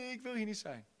 ik wil hier niet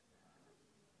zijn.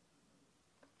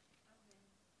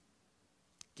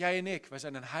 Jij en ik, wij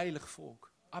zijn een heilig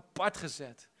volk, apart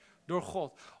gezet door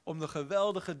God, om de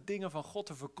geweldige dingen van God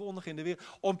te verkondigen in de wereld,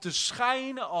 om te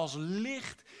schijnen als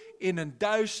licht in een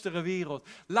duistere wereld.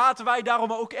 Laten wij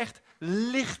daarom ook echt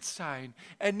licht zijn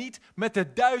en niet met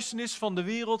de duisternis van de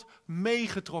wereld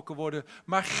meegetrokken worden,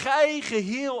 maar gij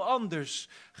geheel anders,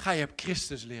 gij hebt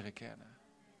Christus leren kennen.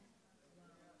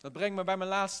 Dat brengt me bij mijn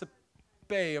laatste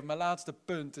P, of mijn laatste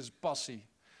punt, is passie.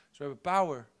 Dus we hebben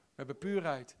power, we hebben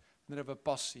puurheid. Dan hebben we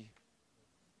passie.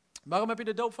 Waarom heb je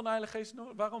de doop van de Heilige Geest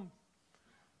nodig? Waarom?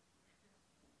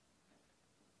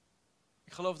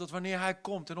 Ik geloof dat wanneer Hij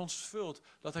komt en ons vult,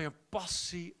 dat Hij een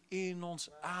passie in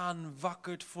ons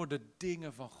aanwakkert voor de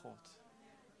dingen van God.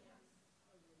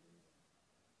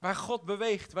 Waar God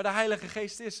beweegt, waar de Heilige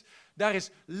Geest is, daar is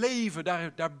leven,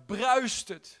 daar bruist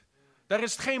het. Daar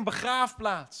is het geen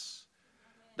begraafplaats.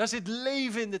 Daar zit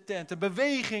leven in de tent, een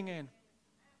beweging in.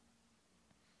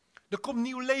 Er komt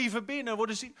nieuw leven binnen,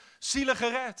 worden zielen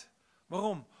gered.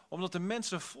 Waarom? Omdat de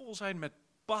mensen vol zijn met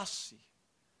passie.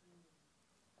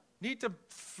 Niet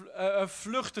een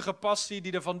vluchtige passie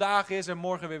die er vandaag is en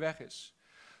morgen weer weg is.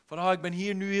 Van, ik ben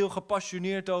hier nu heel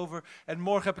gepassioneerd over en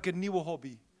morgen heb ik een nieuwe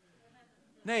hobby.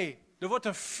 Nee, er wordt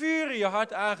een vuur in je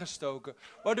hart aangestoken,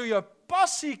 waardoor je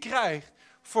passie krijgt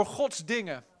voor Gods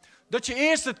dingen. Dat je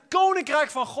eerst het koninkrijk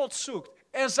van God zoekt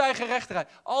en zijn gerechtigheid.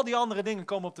 Al die andere dingen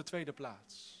komen op de tweede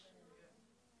plaats.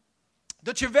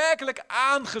 Dat je werkelijk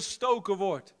aangestoken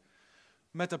wordt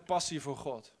met een passie voor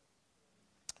God.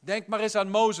 Denk maar eens aan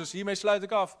Mozes, hiermee sluit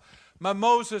ik af. Maar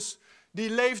Mozes, die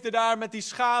leefde daar met die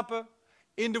schapen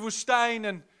in de woestijn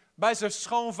en bij zijn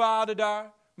schoonvader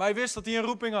daar. Maar hij wist dat hij een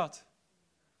roeping had.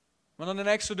 Maar dan in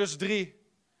Exodus 3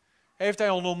 heeft hij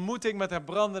een ontmoeting met een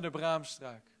brandende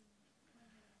braamstruik.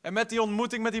 En met die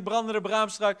ontmoeting met die brandende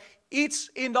braamstruik,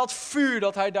 iets in dat vuur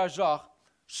dat hij daar zag,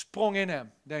 sprong in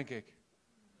hem, denk ik.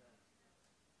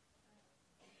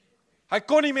 Hij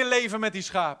kon niet meer leven met die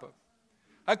schapen.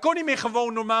 Hij kon niet meer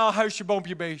gewoon normaal huisje,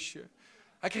 boompje, beestje.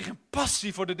 Hij kreeg een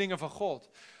passie voor de dingen van God.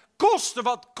 Koste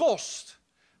wat kost.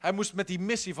 Hij moest met die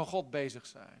missie van God bezig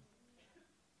zijn.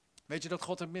 Weet je dat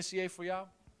God een missie heeft voor jou?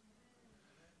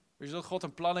 Weet je dat God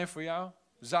een plan heeft voor jou?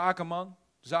 Zakenman,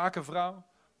 zakenvrouw,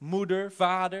 moeder,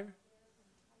 vader,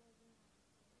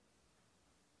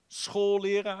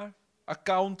 schoolleraar,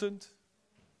 accountant,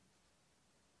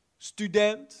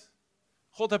 student.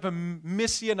 God heeft een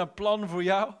missie en een plan voor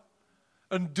jou.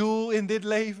 Een doel in dit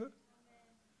leven.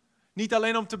 Niet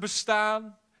alleen om te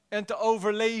bestaan en te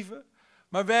overleven,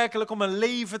 maar werkelijk om een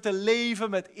leven te leven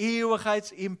met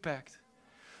eeuwigheidsimpact.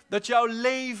 Dat jouw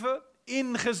leven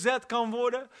ingezet kan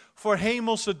worden voor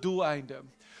hemelse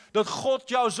doeleinden. Dat God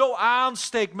jou zo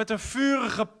aansteekt met een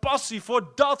vurige passie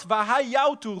voor dat waar Hij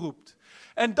jou toe roept.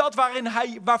 En dat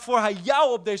waarvoor Hij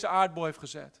jou op deze aardbol heeft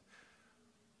gezet.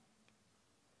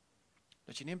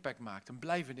 Dat je een impact maakt, een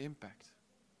blijvende impact.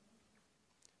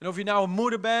 En of je nou een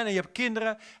moeder bent en je hebt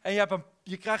kinderen en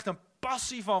je krijgt een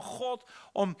passie van God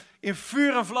om in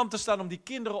vuur en vlam te staan om die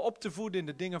kinderen op te voeden in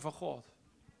de dingen van God.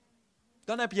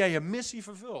 Dan heb jij je missie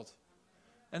vervuld.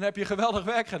 En dan heb je geweldig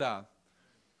werk gedaan.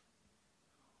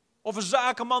 Of een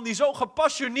zakenman die zo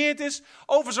gepassioneerd is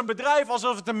over zijn bedrijf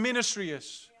alsof het een ministry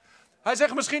is. Hij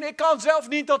zegt misschien, ik kan zelf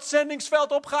niet dat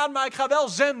zendingsveld opgaan, maar ik ga wel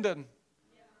zenden.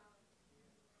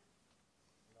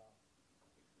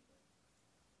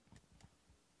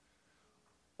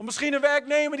 Of misschien een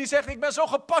werknemer die zegt, ik ben zo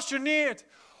gepassioneerd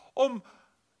om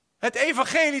het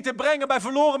evangelie te brengen bij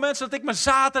verloren mensen, dat ik mijn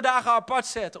zaterdagen apart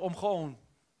zet om gewoon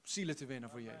zielen te winnen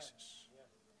voor Jezus.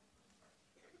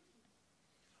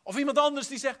 Of iemand anders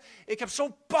die zegt, ik heb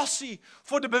zo'n passie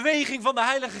voor de beweging van de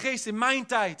Heilige Geest in mijn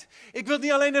tijd. Ik wil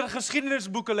niet alleen de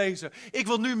geschiedenisboeken lezen, ik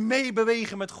wil nu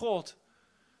meebewegen met God.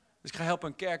 Dus ik ga helpen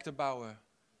een kerk te bouwen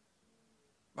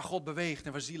waar God beweegt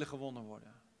en waar zielen gewonnen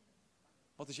worden.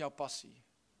 Wat is jouw passie?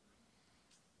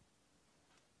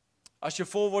 Als je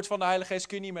vol wordt van de Heilige Geest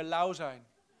kun je niet meer lauw zijn.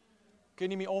 Kun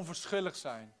je niet meer onverschillig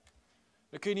zijn.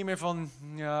 Dan kun je niet meer van,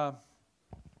 ja,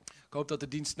 ik hoop dat de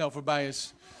dienst snel voorbij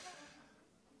is.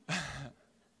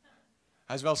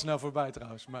 Hij is wel snel voorbij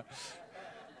trouwens, maar...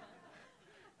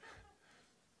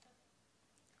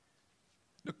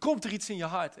 Er komt er iets in je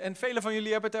hart. En velen van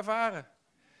jullie hebben het ervaren.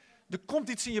 Er komt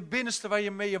iets in je binnenste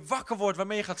waarmee je wakker wordt,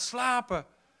 waarmee je gaat slapen.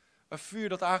 Waar vuur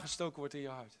dat aangestoken wordt in je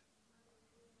hart.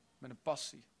 Met een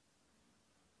passie.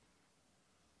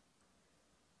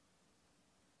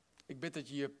 Ik bid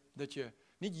dat je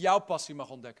niet jouw passie mag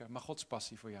ontdekken, maar Gods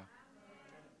passie voor jou.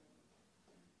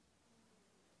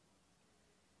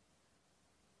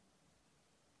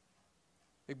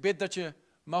 Ik bid dat je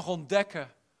mag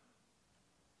ontdekken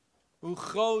hoe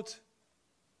groot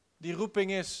die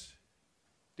roeping is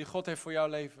die God heeft voor jouw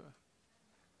leven.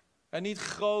 En niet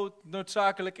groot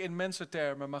noodzakelijk in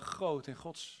mensentermen, maar groot in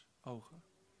Gods ogen.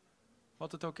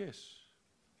 Wat het ook is.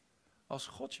 Als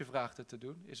God je vraagt het te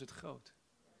doen, is het groot.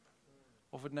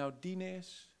 Of het nou dienen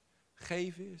is,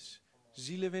 geven is,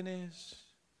 zielen winnen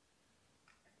is,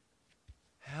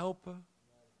 helpen,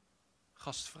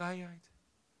 gastvrijheid,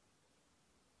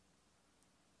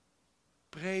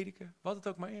 prediken, wat het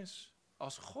ook maar is.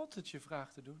 Als God het je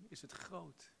vraagt te doen, is het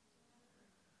groot.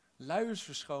 Luiers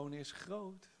verschonen is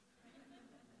groot.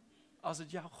 Als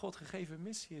het jouw God gegeven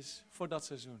missie is voor dat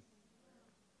seizoen.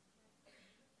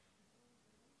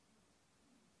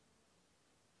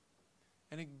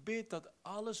 En ik bid dat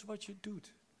alles wat je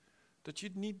doet, dat je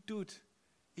het niet doet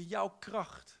in jouw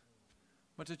kracht,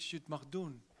 maar dat je het mag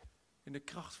doen in de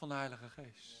kracht van de Heilige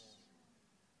Geest.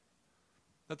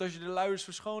 Dat als je de luiers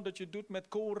verschoont, dat je het doet met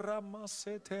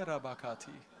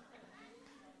koramaseterabakati.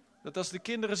 Dat als de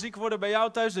kinderen ziek worden bij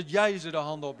jou thuis, dat jij ze de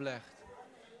handen oplegt.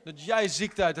 Dat jij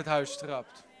ziekte uit het huis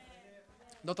trapt.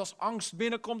 Dat als angst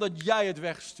binnenkomt, dat jij het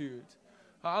wegstuurt.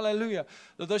 Halleluja.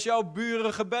 Dat als jouw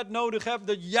buren gebed nodig hebben,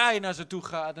 dat jij naar ze toe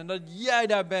gaat. En dat jij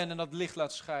daar bent en dat licht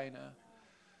laat schijnen.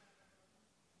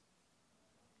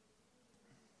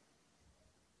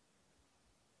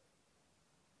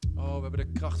 Oh, we hebben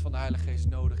de kracht van de Heilige Geest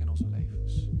nodig in onze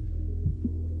levens.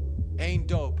 1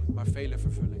 doop, maar vele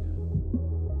vervullingen.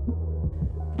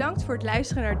 Bedankt voor het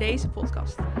luisteren naar deze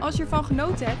podcast. Als je ervan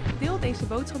genoten hebt, deel deze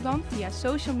boodschap dan via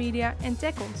social media en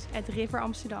tag ons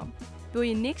 @riveramsterdam. Wil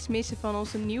je niks missen van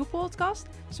onze nieuwe podcast?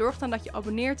 Zorg dan dat je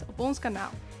abonneert op ons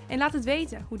kanaal. En laat het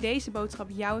weten hoe deze boodschap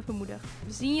jou heeft bemoedigd.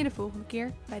 We zien je de volgende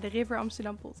keer bij de River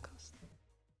Amsterdam podcast.